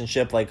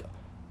relationship? Like,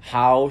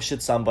 how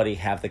should somebody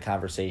have the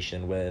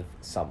conversation with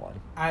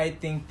someone? I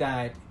think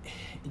that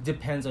it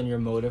depends on your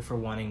motive for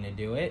wanting to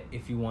do it.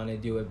 If you want to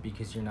do it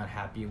because you're not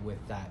happy with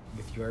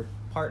your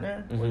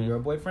partner or your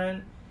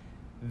boyfriend,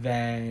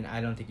 then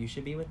I don't think you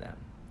should be with them.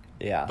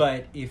 Yeah.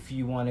 But if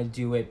you want to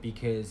do it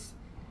because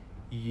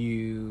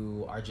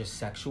you are just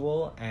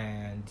sexual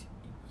and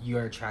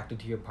you're attracted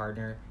to your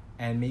partner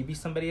and maybe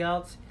somebody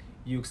else,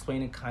 you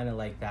explain it kind of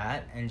like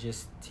that and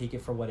just take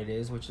it for what it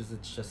is, which is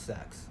it's just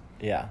sex.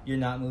 Yeah. You're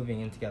not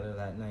moving in together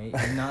that night.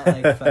 You're not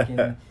like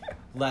fucking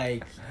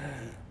like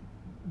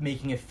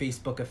making it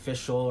Facebook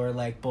official or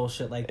like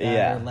bullshit like that.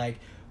 Yeah. Or like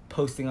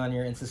posting on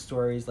your Insta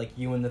stories like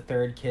you and the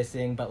third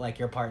kissing but like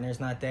your partner's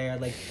not there.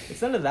 Like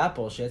it's none of that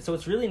bullshit. So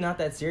it's really not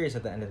that serious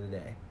at the end of the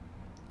day.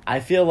 I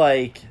feel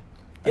like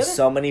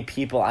so many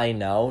people I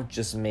know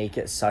just make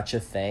it such a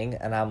thing,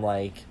 and I'm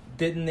like,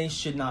 then they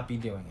should not be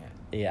doing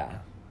it. Yeah.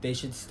 They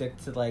should stick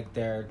to like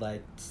their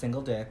like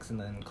single dicks and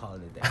then call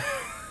it a day.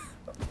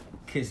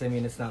 Because I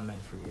mean it's not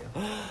meant for you.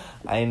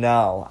 I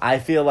know. I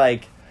feel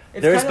like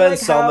it's there's been like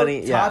so how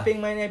many. Yeah.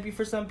 Topping might not be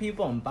for some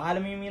people, and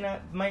bottoming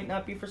might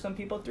not be for some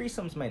people.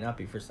 Threesomes might not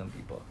be for some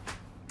people.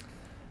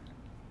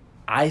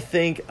 I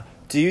think.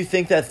 Do you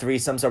think that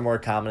threesomes are more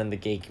common in the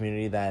gay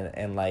community than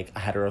in like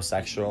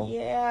heterosexual?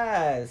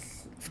 Yes.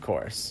 Of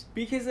course.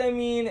 Because I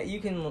mean, you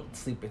can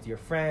sleep with your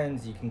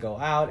friends. You can go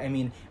out. I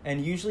mean,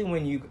 and usually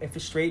if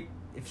straight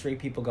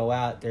people go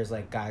out, there's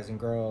like guys and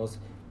girls.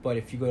 But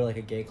if you go to like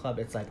a gay club,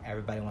 it's like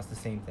everybody wants the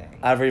same thing.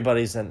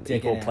 Everybody's an Dick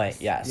equal and plane.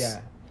 ass. Yes.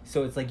 Yeah.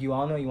 So it's like you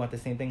all know you want the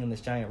same thing in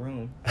this giant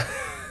room.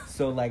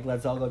 So like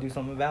let's all go do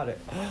something about it.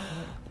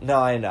 No,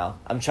 I know.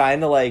 I'm trying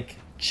to like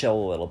chill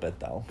a little bit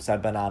though, because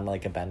I've been on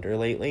like a bender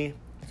lately.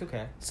 It's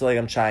okay. So like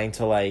I'm trying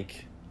to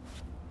like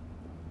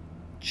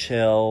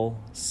chill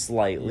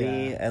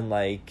slightly and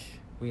like.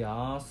 We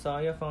all saw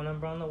your phone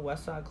number on the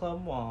West Side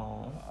Club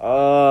wall.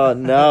 Oh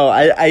no!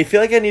 I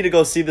feel like I need to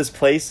go see this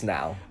place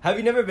now. Have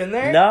you never been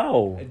there?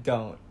 No.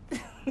 Don't.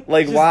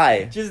 Like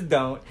why? Just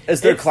don't.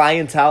 Is their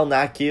clientele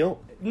not cute?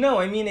 No,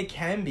 I mean it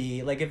can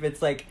be. Like if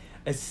it's like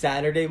a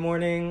Saturday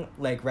morning,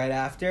 like right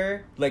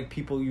after, like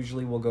people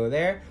usually will go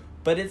there.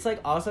 But it's like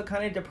also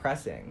kind of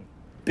depressing.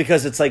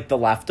 Because it's like the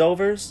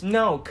leftovers?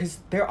 No, because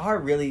there are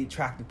really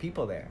attractive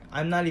people there.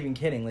 I'm not even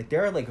kidding. Like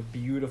there are like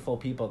beautiful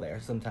people there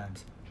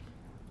sometimes.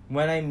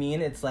 When I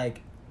mean it's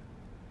like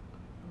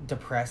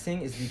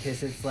depressing is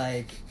because it's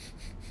like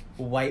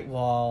white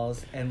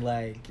walls and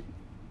like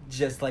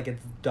just like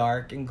it's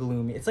dark and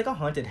gloomy. It's like a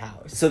haunted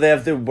house. So they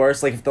have the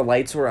worst, like if the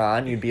lights were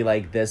on, you'd be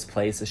like, this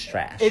place is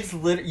trash.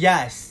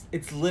 Yes,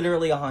 it's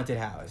literally a haunted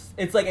house.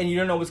 It's like, and you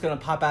don't know what's going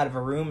to pop out of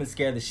a room and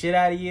scare the shit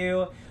out of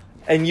you.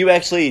 And you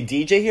actually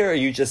DJ here, or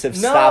you just have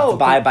stopped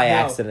by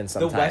accident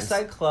sometimes? The West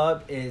Side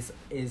Club is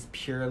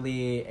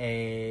purely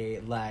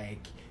a,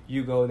 like,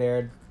 you go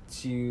there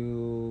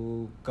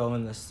to go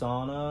in the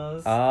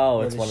saunas.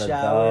 Oh, it's one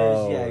showers.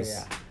 Of those.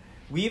 Yeah.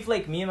 We've,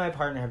 like, me and my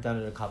partner have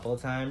done it a couple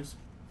of times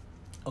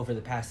over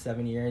the past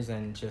 7 years,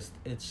 and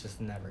it's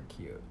just never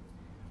cute.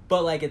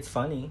 But, like, it's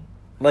funny.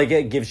 Like,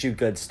 it gives you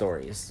good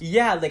stories.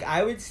 Yeah, like,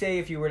 I would say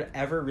if you were to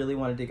ever really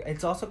want to dig...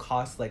 It's also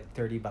costs, like,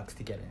 $30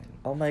 to get in.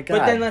 Oh, my God.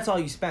 But then that's all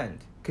you spend.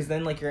 Because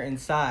then, like, you're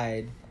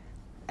inside,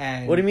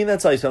 and... What do you mean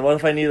that's all you spend? What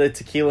if I need a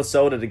tequila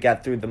soda to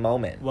get through the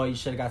moment? Well, you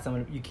should have got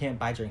someone... You can't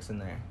buy drinks in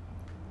there.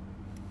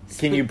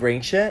 Can you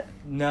bring shit?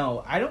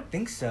 No, I don't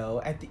think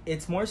so.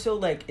 It's more so,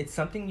 like, it's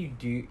something you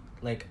do...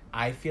 Like,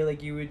 I feel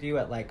like you would do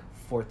at, like,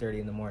 4:30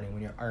 in the morning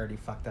when you're already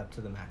fucked up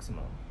to the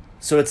maximum.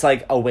 So it's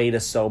like a way to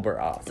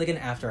sober up. It's like an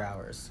after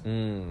hours.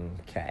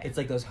 Okay. It's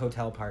like those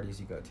hotel parties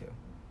you go to.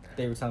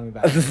 They were telling me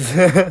about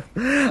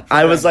it.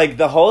 I was like,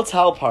 the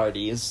hotel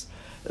parties,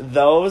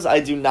 those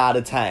I do not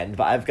attend,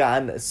 but I've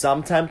gotten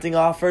some tempting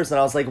offers, and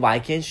I was like, why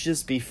can't you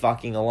just be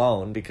fucking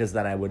alone? Because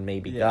then I would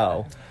maybe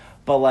go.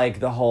 But like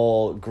the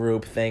whole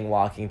group thing,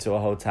 walking to a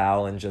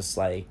hotel and just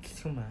like...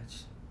 Too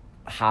much.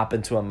 Hop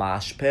into a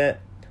mosh pit,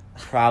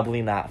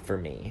 probably not for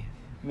me.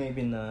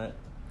 Maybe not.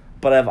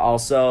 But I've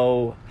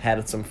also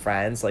had some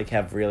friends, like,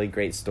 have really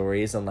great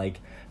stories and, like,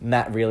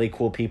 met really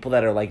cool people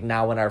that are, like,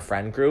 now in our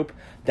friend group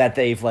that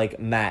they've, like,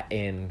 met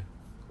in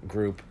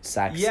group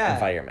sex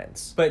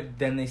environments. But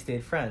then they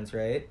stayed friends,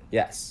 right?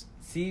 Yes.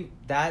 See,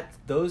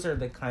 those are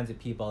the kinds of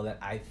people that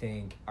I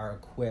think are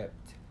equipped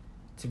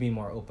to be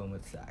more open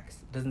with sex.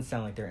 It doesn't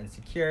sound like they're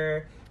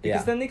insecure.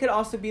 Because then they could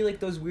also be like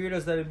those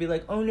weirdos that would be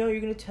like, oh no,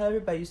 you're going to tell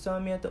everybody you saw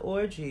me at the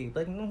orgy.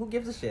 Like, no, who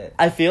gives a shit?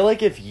 I feel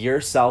like if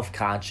you're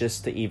self-conscious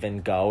to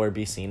even go or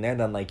be seen there,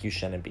 then, like, you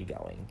shouldn't be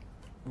going.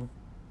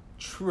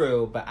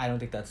 True, but I don't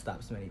think that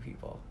stops many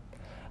people.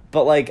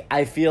 But, like,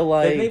 I feel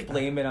like... Then they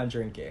blame it on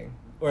drinking.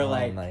 Or,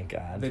 like, oh my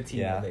God. the tea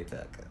that they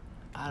took.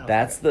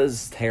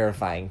 That's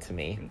terrifying to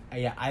me.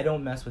 Yeah, I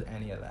don't mess with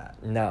any of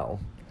that. No.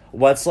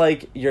 What's,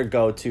 like, your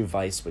go-to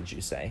vice, would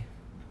you say?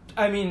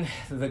 I mean,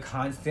 the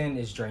constant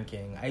is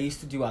drinking. I used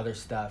to do other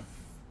stuff.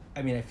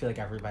 I mean, I feel like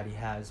everybody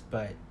has,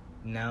 but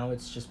now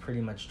it's just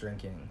pretty much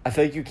drinking. I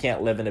feel like you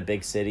can't live in a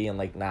big city and,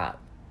 like, not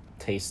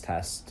taste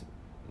test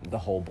the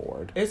whole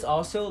board. It's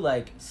also,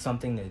 like,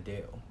 something to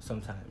do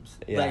sometimes.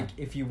 Yeah. Like,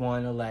 if you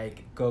want to,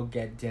 like, go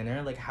get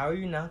dinner, like, how are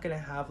you not going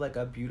to have, like,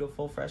 a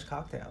beautiful, fresh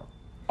cocktail?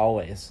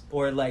 Always.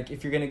 Or, like,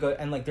 if you're going to go...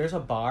 And, like, there's a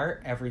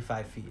bar every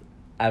 5 feet.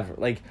 Ever.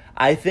 Like,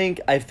 I think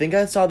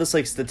I saw this,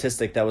 like,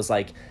 statistic that was,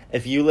 like,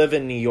 if you live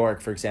in New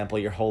York, for example,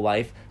 your whole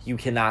life, you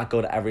cannot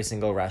go to every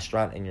single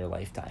restaurant in your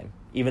lifetime.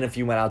 Even if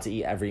you went out to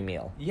eat every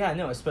meal. Yeah,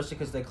 no, especially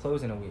because they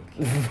close in a week.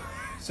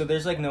 So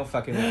there's, like, no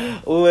fucking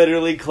way.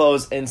 Literally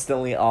close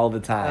instantly all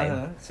the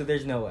time. So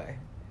there's no way.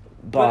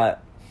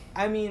 But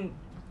I mean,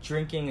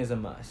 drinking is a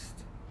must.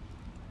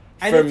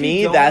 For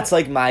me, that's,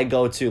 like, my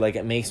go-to. Like,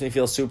 it makes me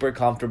feel super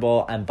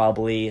comfortable. I'm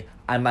bubbly.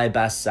 I'm my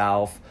best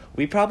self.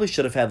 We probably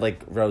should have had,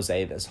 like,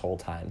 rosé this whole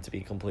time, to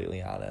be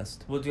completely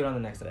honest. We'll do it on the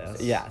next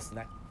episode. Yes.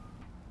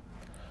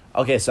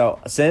 Okay, so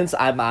since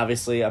I'm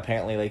obviously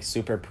apparently, like,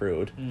 super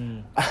prude,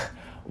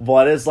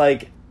 what is,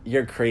 like,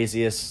 your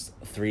craziest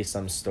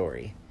threesome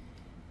story?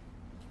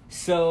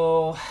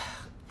 So,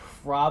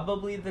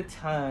 probably the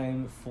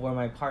time for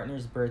my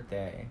partner's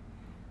birthday,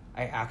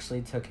 I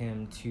actually took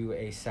him to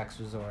a sex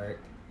resort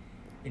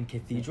in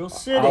Cathedral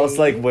City. I was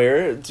like,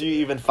 where do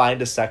you even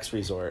find a sex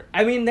resort?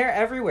 I mean, they're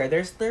everywhere.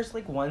 There's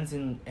like ones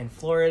in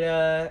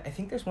Florida. I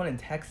think there's one in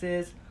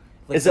Texas.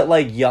 Like, is it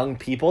like young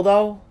people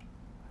though?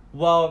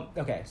 Well,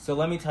 okay, so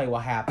let me tell you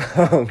what happened.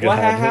 Oh, God. What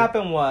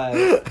happened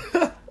was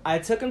I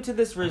took him to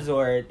this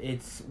resort.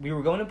 We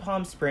were going to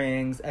Palm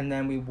Springs, and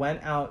then we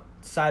went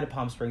outside of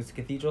Palm Springs to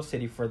Cathedral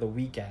City for the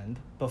weekend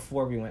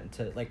before we went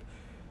to, like,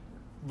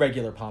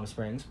 regular Palm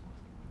Springs.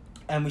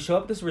 And we show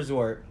up at this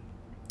resort,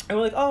 and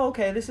we're like, oh,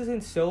 okay, this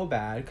isn't so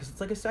bad, because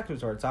it's like a sex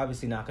resort. It's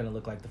obviously not going to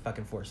look like the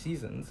fucking Four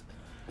Seasons.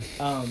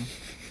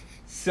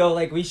 So,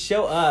 like, we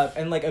show up,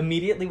 and, like,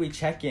 immediately we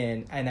check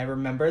in, and I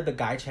remember the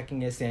guy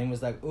checking us in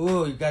was like,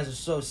 ooh, you guys are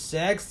so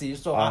sexy, you're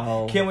so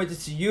hot. Can't wait to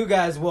see you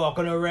guys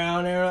walking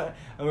around. And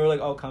we were like,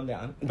 oh, calm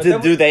down.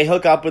 But do they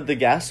hook up with the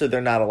guests, or they're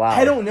not allowed?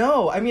 I don't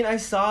know. I mean, I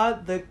saw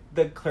the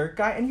clerk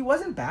guy, and he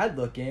wasn't bad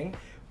looking.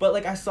 But,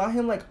 like, I saw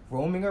him, like,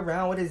 roaming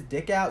around with his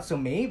dick out, so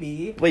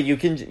maybe... Wait, you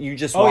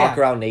just walk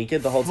around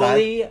naked the whole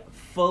time?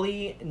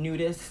 Fully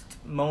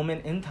nudist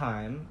moment in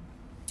time.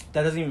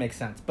 That doesn't even make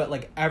sense. But,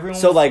 like, everyone...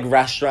 So, like,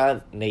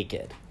 restaurant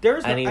naked? There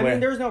was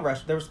no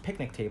restaurant. There was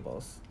picnic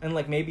tables. And,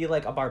 like, maybe,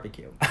 like, a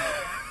barbecue.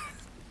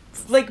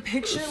 Like,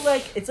 picture,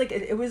 like... It's, like...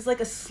 It was, like,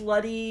 a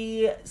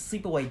slutty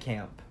sleepaway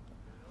camp.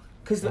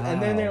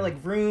 And then there are, like,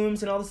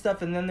 rooms and all this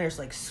stuff. And then there's,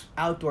 like,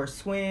 outdoor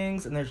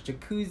swings. And there's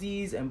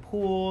jacuzzis and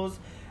pools.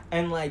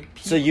 And, like...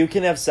 So you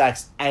can have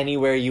sex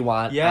anywhere you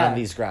want on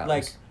these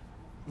grounds?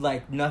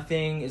 Like,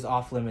 nothing is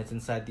off limits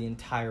inside the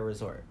entire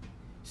resort.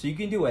 So you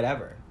can do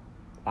whatever.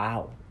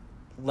 Wow.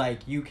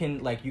 Like, you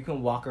can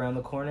walk around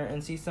the corner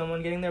and see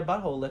someone getting their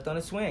butthole licked on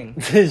a swing.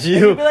 Did you?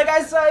 And you'd be like,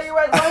 I saw you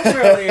at lunch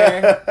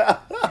earlier.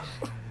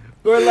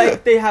 Or,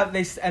 like,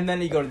 and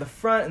then you go to the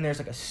front, and there's,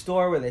 like, a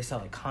store where they sell,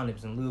 like,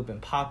 condoms and lube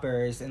and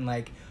poppers and,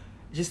 like,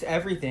 just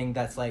everything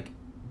that's, like,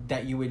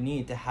 that you would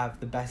need to have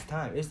the best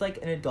time. It's like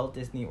an adult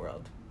Disney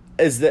World.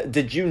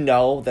 Did you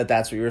know that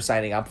that's what you were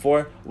signing up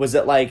for? Was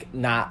it, like,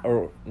 not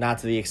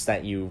to the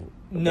extent you...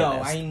 No,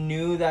 witnessed? I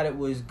knew that it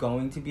was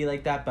going to be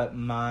like that, but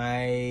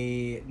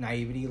my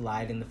naivety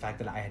lied in the fact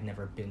that I had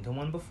never been to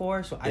one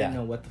before, so I didn't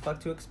know what the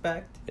fuck to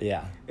expect.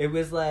 Yeah. It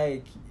was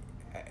like...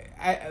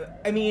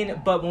 I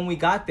mean, but when we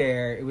got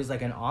there, it was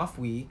like an off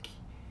week,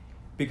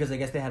 because I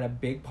guess they had a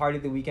big party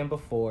the weekend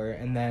before,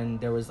 and then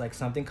there was, like,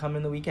 something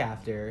coming the week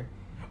after...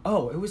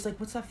 Oh, it was like,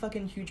 what's that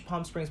fucking huge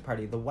Palm Springs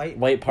party? The white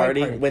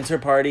party? Winter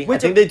party? I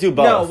think they do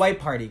both. No, white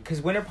party.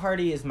 Because winter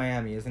party is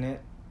Miami, isn't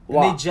it?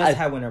 And they just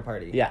had winter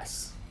party.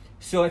 Yes.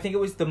 So I think it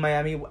was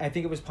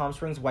it was Palm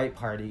Springs white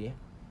party.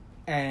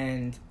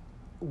 And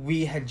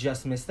we had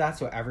just missed that,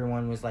 so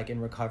everyone was, like,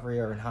 in recovery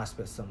or in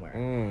hospice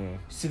somewhere.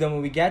 So then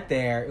when we get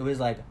there, it was,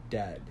 like,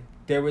 dead.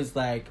 There was,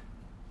 like,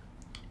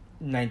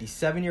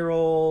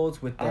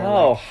 97-year-olds with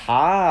their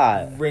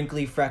hot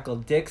wrinkly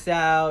freckled dicks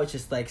out,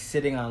 just, like,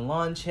 sitting on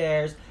lawn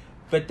chairs.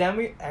 But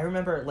then I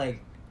remember,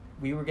 like,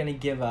 we were gonna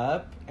give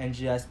up and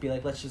just be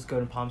like, let's just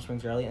go to Palm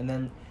Springs early. And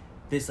then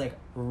this, like,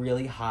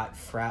 really hot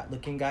frat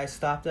looking guy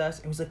stopped us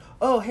and was like,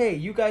 oh, hey,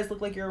 you guys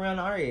look like you're around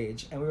our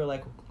age. And we were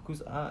like,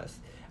 who's us?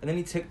 And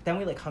then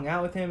we, like, hung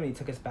out with him, and he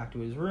took us back to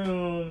his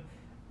room,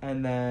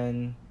 and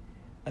then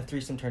a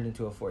threesome turned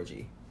into a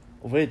 4G.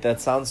 Wait, that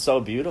sounds so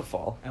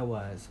beautiful. It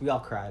was. We all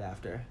cried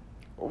after.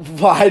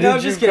 Why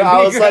did you cry?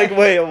 I was like,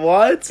 wait,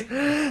 what?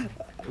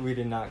 We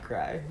did not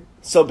cry.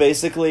 So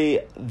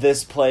basically,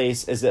 this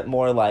place, is it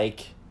more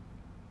like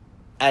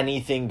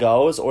anything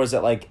goes, or is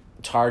it like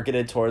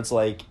targeted towards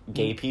like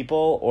gay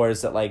people, or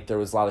is it like there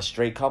was a lot of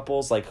straight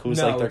couples? Like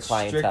who's like their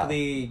clientele?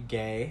 Strictly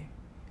gay.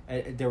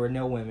 There were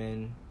no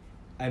women.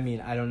 I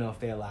mean, I don't know if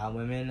they allow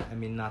women. I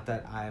mean, not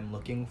that I'm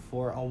looking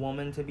for a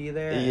woman to be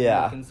there and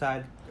look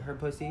inside her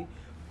pussy,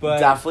 but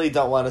definitely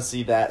don't want to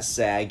see that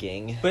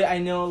sagging. But I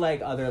know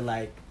like other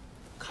like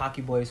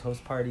cocky boys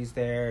host parties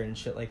there and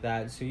shit like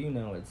that, so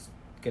it's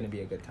gonna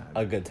be a good time.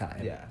 A good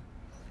time. Yeah.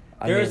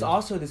 There's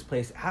also this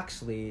place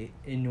actually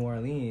in New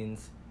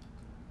Orleans.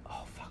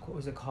 Oh fuck, what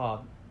was it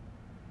called?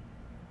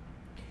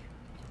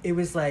 It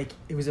was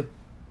a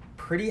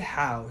pretty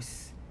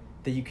house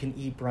that you can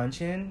eat brunch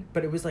in,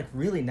 but it was like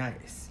really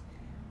nice.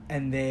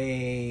 And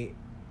I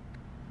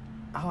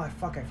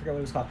forgot what it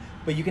was called.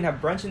 But you can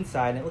have brunch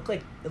inside, and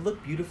it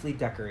looked beautifully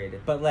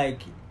decorated. But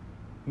like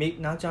maybe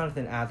not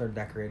Jonathan Adler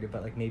decorated,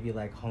 but like maybe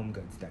like Home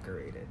Goods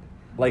decorated.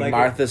 Like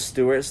Martha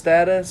Stewart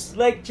status?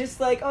 Like just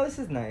like, oh, this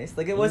is nice.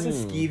 Like it wasn't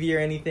skeevy or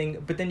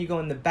anything, but then you go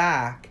in the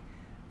back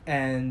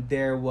and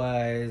there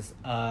was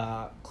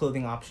a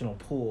clothing optional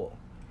pool,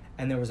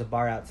 and there was a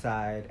bar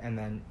outside, and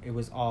then it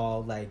was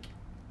all like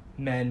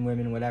men,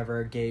 women,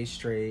 whatever, gay,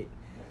 straight.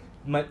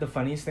 The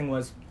funniest thing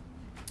was,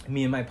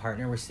 me and my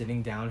partner were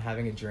sitting down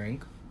having a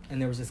drink, and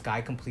there was this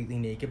guy completely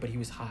naked, but he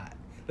was hot.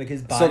 Like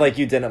his body. So like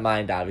you didn't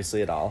mind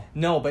obviously at all.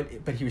 No, but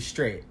he was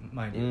straight,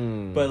 mind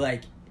you. But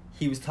like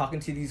he was talking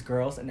to these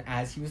girls, and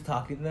as he was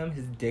talking to them,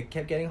 his dick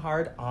kept getting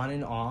hard on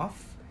and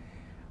off.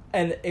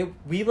 And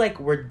we like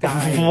were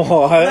dying.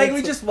 What? Like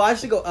we just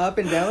watched it go up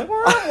and down.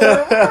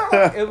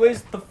 Like, it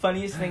was the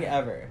funniest thing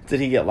ever.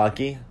 Did he get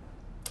lucky?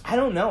 I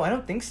don't know. I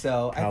don't think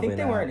so. Probably I think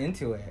they not. weren't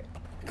into it.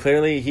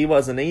 Clearly he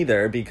wasn't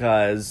either,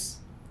 because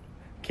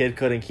kid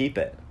couldn't keep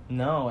it.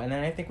 No, and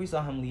then I think we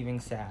saw him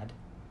leaving sad.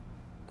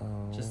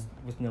 Oh. Just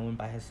with no one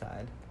by his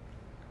side.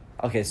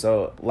 Okay,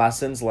 so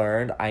lessons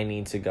learned. I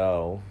need to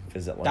go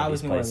visit one of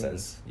these places.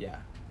 Orleans. Yeah.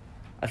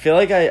 I feel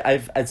like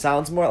it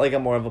sounds more like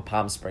I'm more of a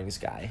Palm Springs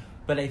guy.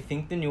 But I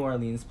think the New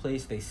Orleans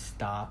place, they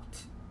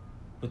stopped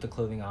with the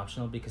clothing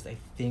optional because I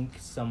think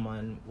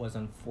someone was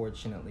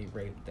unfortunately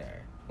raped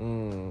there.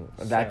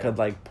 That could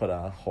like put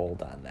a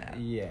hold on that.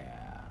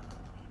 Yeah.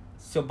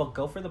 So, but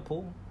go for the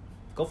pool.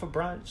 Go for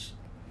brunch.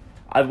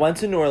 I went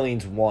to New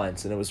Orleans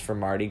once, and it was for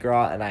Mardi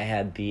Gras, and I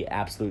had the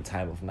absolute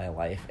time of my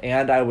life.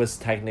 And I was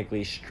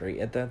technically straight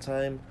at that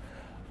time.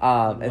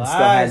 And still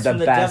had the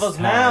best devil's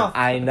time. Mouth.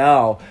 I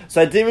know.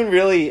 So I didn't even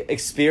really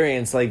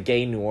experience like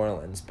gay New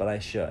Orleans, but I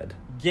should.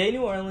 Gay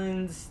New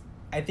Orleans,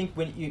 I think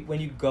when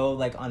you go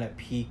like on a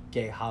peak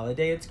gay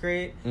holiday, it's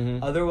great.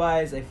 Mm-hmm.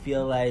 Otherwise, I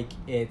feel like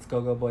it's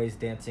Go-Go Boys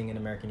dancing in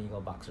American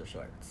Eagle boxer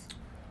shorts.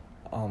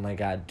 Oh my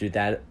god, dude,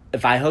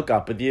 if I hook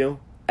up with you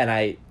and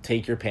I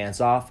take your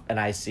pants off and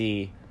I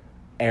see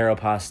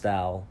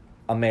Aeropostale,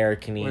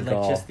 American Eagle,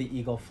 or like just the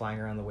eagle flying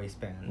around the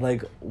waistband.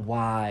 Like,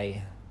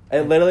 why?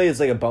 It literally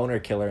is like a boner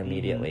killer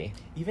immediately.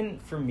 Even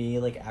for me,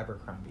 like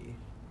Abercrombie.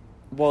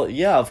 Well,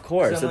 yeah, of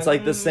course. So it's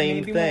like the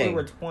same maybe thing. When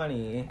we were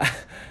 20.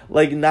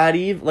 Like, not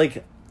even,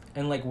 like...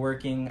 And, like,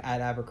 working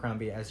at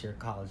Abercrombie as your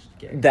college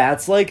gig.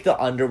 That's, like,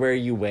 the underwear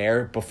you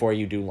wear before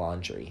you do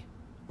laundry.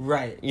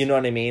 Right. You know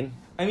what I mean?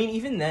 I mean,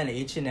 even then,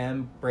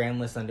 H&M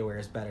brandless underwear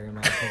is better, in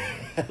my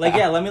opinion. Like,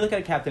 yeah, let me look at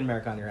a Captain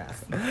America on your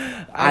ass.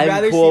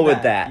 I'm cool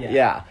with that.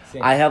 Yeah.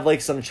 Same. I have,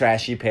 like, some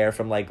trashy pair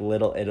from, like,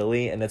 Little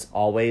Italy, and it's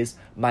always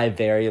my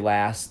very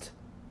last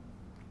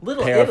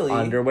pair of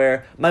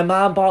underwear. My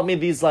mom bought me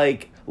these,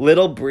 like...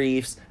 little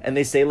briefs, and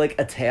they say like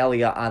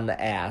Italia on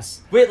the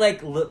ass. Wait,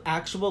 like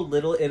actual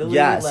Little Italy?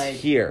 Yes, like,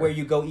 here. Where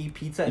you go eat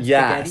pizza and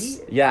spaghetti?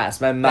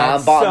 Yes. My mom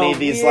That's bought so me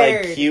these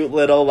weird. like cute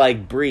little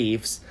like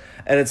briefs,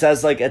 and it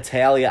says like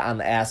Italia on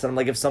the ass. And I'm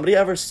like, if somebody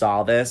ever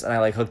saw this and I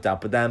like hooked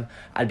up with them,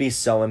 I'd be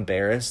so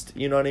embarrassed.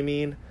 You know what I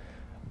mean?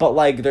 But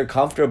like they're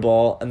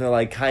comfortable and they're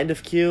like kind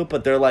of cute,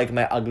 but they're like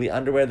my ugly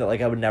underwear that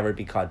like I would never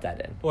be caught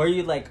dead in. Or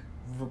you like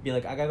be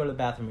like, I gotta go to the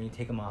bathroom, and you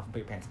take them off and put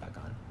your pants back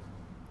on.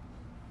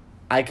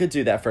 I could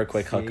do that for a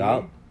quick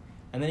hookup.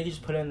 And then you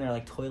just put it in their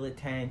like toilet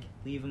tank,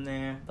 leave them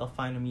there. They'll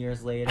find them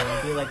years later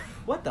and be like,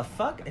 "What the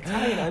fuck?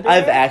 Italian underwear?"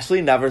 I've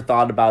actually never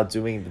thought about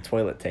doing the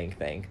toilet tank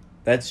thing.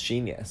 That's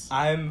genius.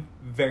 I'm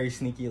very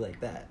sneaky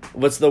like that.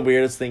 What's the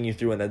weirdest thing you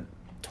threw in a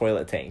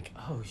toilet tank?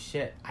 Oh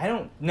shit! I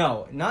don't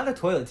know. Not a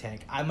toilet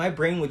tank. My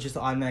brain would just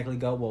automatically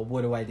go, "Well,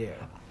 what do I do?"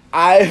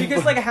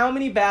 Because like, how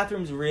many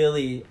bathrooms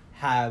really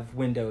have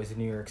windows in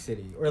New York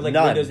City, or like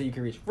none. windows that you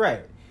can reach?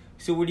 Right.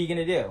 So what are you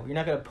gonna do? You're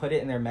not gonna put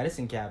it in their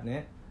medicine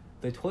cabinet.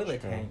 The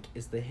toilet tank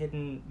is the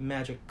hidden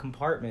magic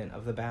compartment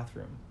of the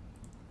bathroom.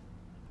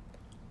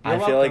 I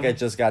feel like I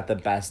just got the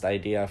best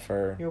idea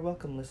for... You're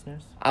welcome,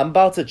 listeners. I'm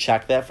about to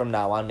check that from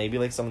now on. Maybe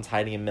like someone's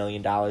hiding $1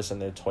 million in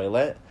their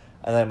toilet,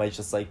 and then I might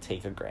just like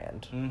take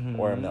 $1,000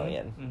 or $1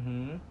 million.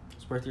 Mm-hmm.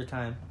 It's worth your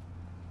time.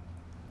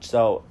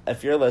 So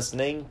if you're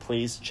listening,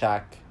 please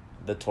check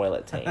the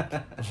toilet tank,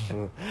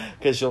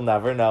 because you'll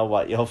never know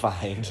what you'll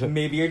find.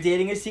 Maybe you're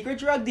dating a secret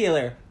drug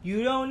dealer.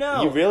 You don't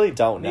know. You really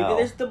don't know. Maybe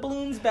there's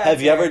doubloons back Have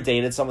you there. ever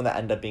dated someone that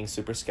ended up being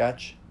super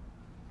sketch?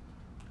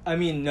 I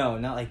mean, no,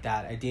 not like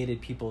that. I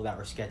dated people that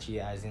were sketchy,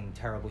 as in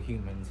terrible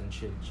humans, and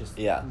should just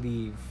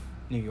leave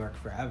New York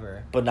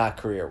forever. But not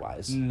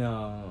career-wise.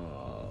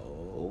 No.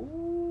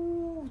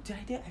 Did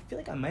I date? I feel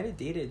like I might have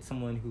dated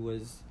someone who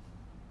was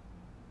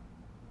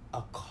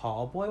a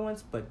call boy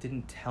once, but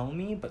didn't tell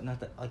me. But not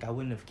that, like, I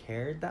wouldn't have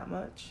cared that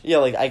much. Yeah,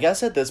 like, I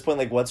guess at this point,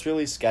 like, what's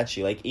really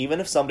sketchy? Like, even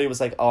if somebody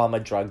was like, oh, I'm a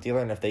drug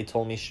dealer, and if they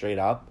told me straight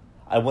up,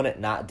 I wouldn't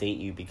not date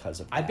you because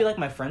of that. I'd be like,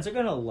 my friends are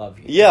gonna love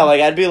you. Yeah, like,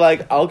 I'd be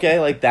like, okay,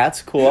 like,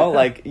 that's cool.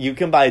 Like, you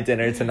can buy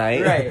dinner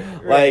tonight.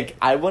 Right. Like,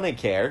 I wouldn't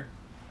care.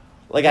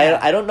 Like, Yeah.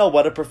 I don't know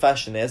what a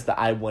profession is that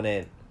I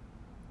wouldn't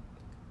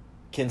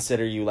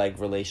consider you, like,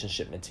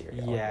 relationship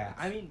material. Yeah.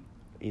 I mean...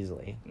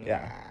 Easily.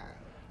 Yeah.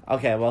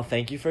 Okay, well,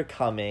 thank you for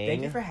coming.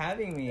 Thank you for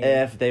having me.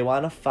 If they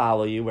want to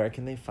follow you, where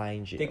can they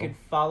find you? They could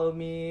follow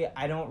me.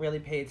 I don't really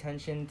pay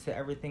attention to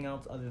everything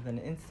else other than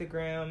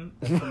Instagram.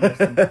 That's the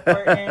most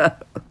important.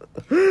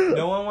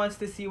 No one wants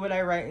to see what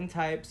I write and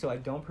type, so I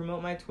don't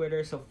promote my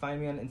Twitter. So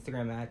find me on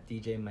Instagram at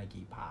DJ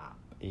Mikey Pop.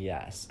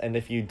 Yes, and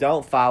if you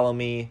don't follow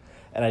me,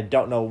 and I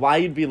don't know why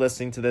you'd be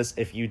listening to this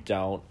if you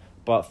don't,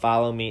 but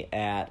follow me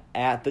at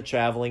The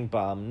Traveling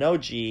Bum, no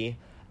G,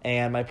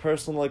 and my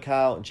personal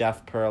account,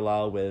 Jeff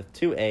Perla, with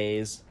 2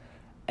 A's.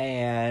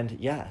 And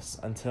yes,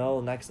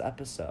 until next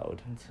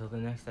episode. Until the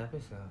next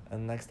episode.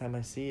 And next time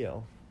I see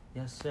you.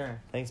 Yes, sir.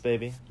 Thanks,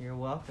 baby. You're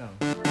welcome.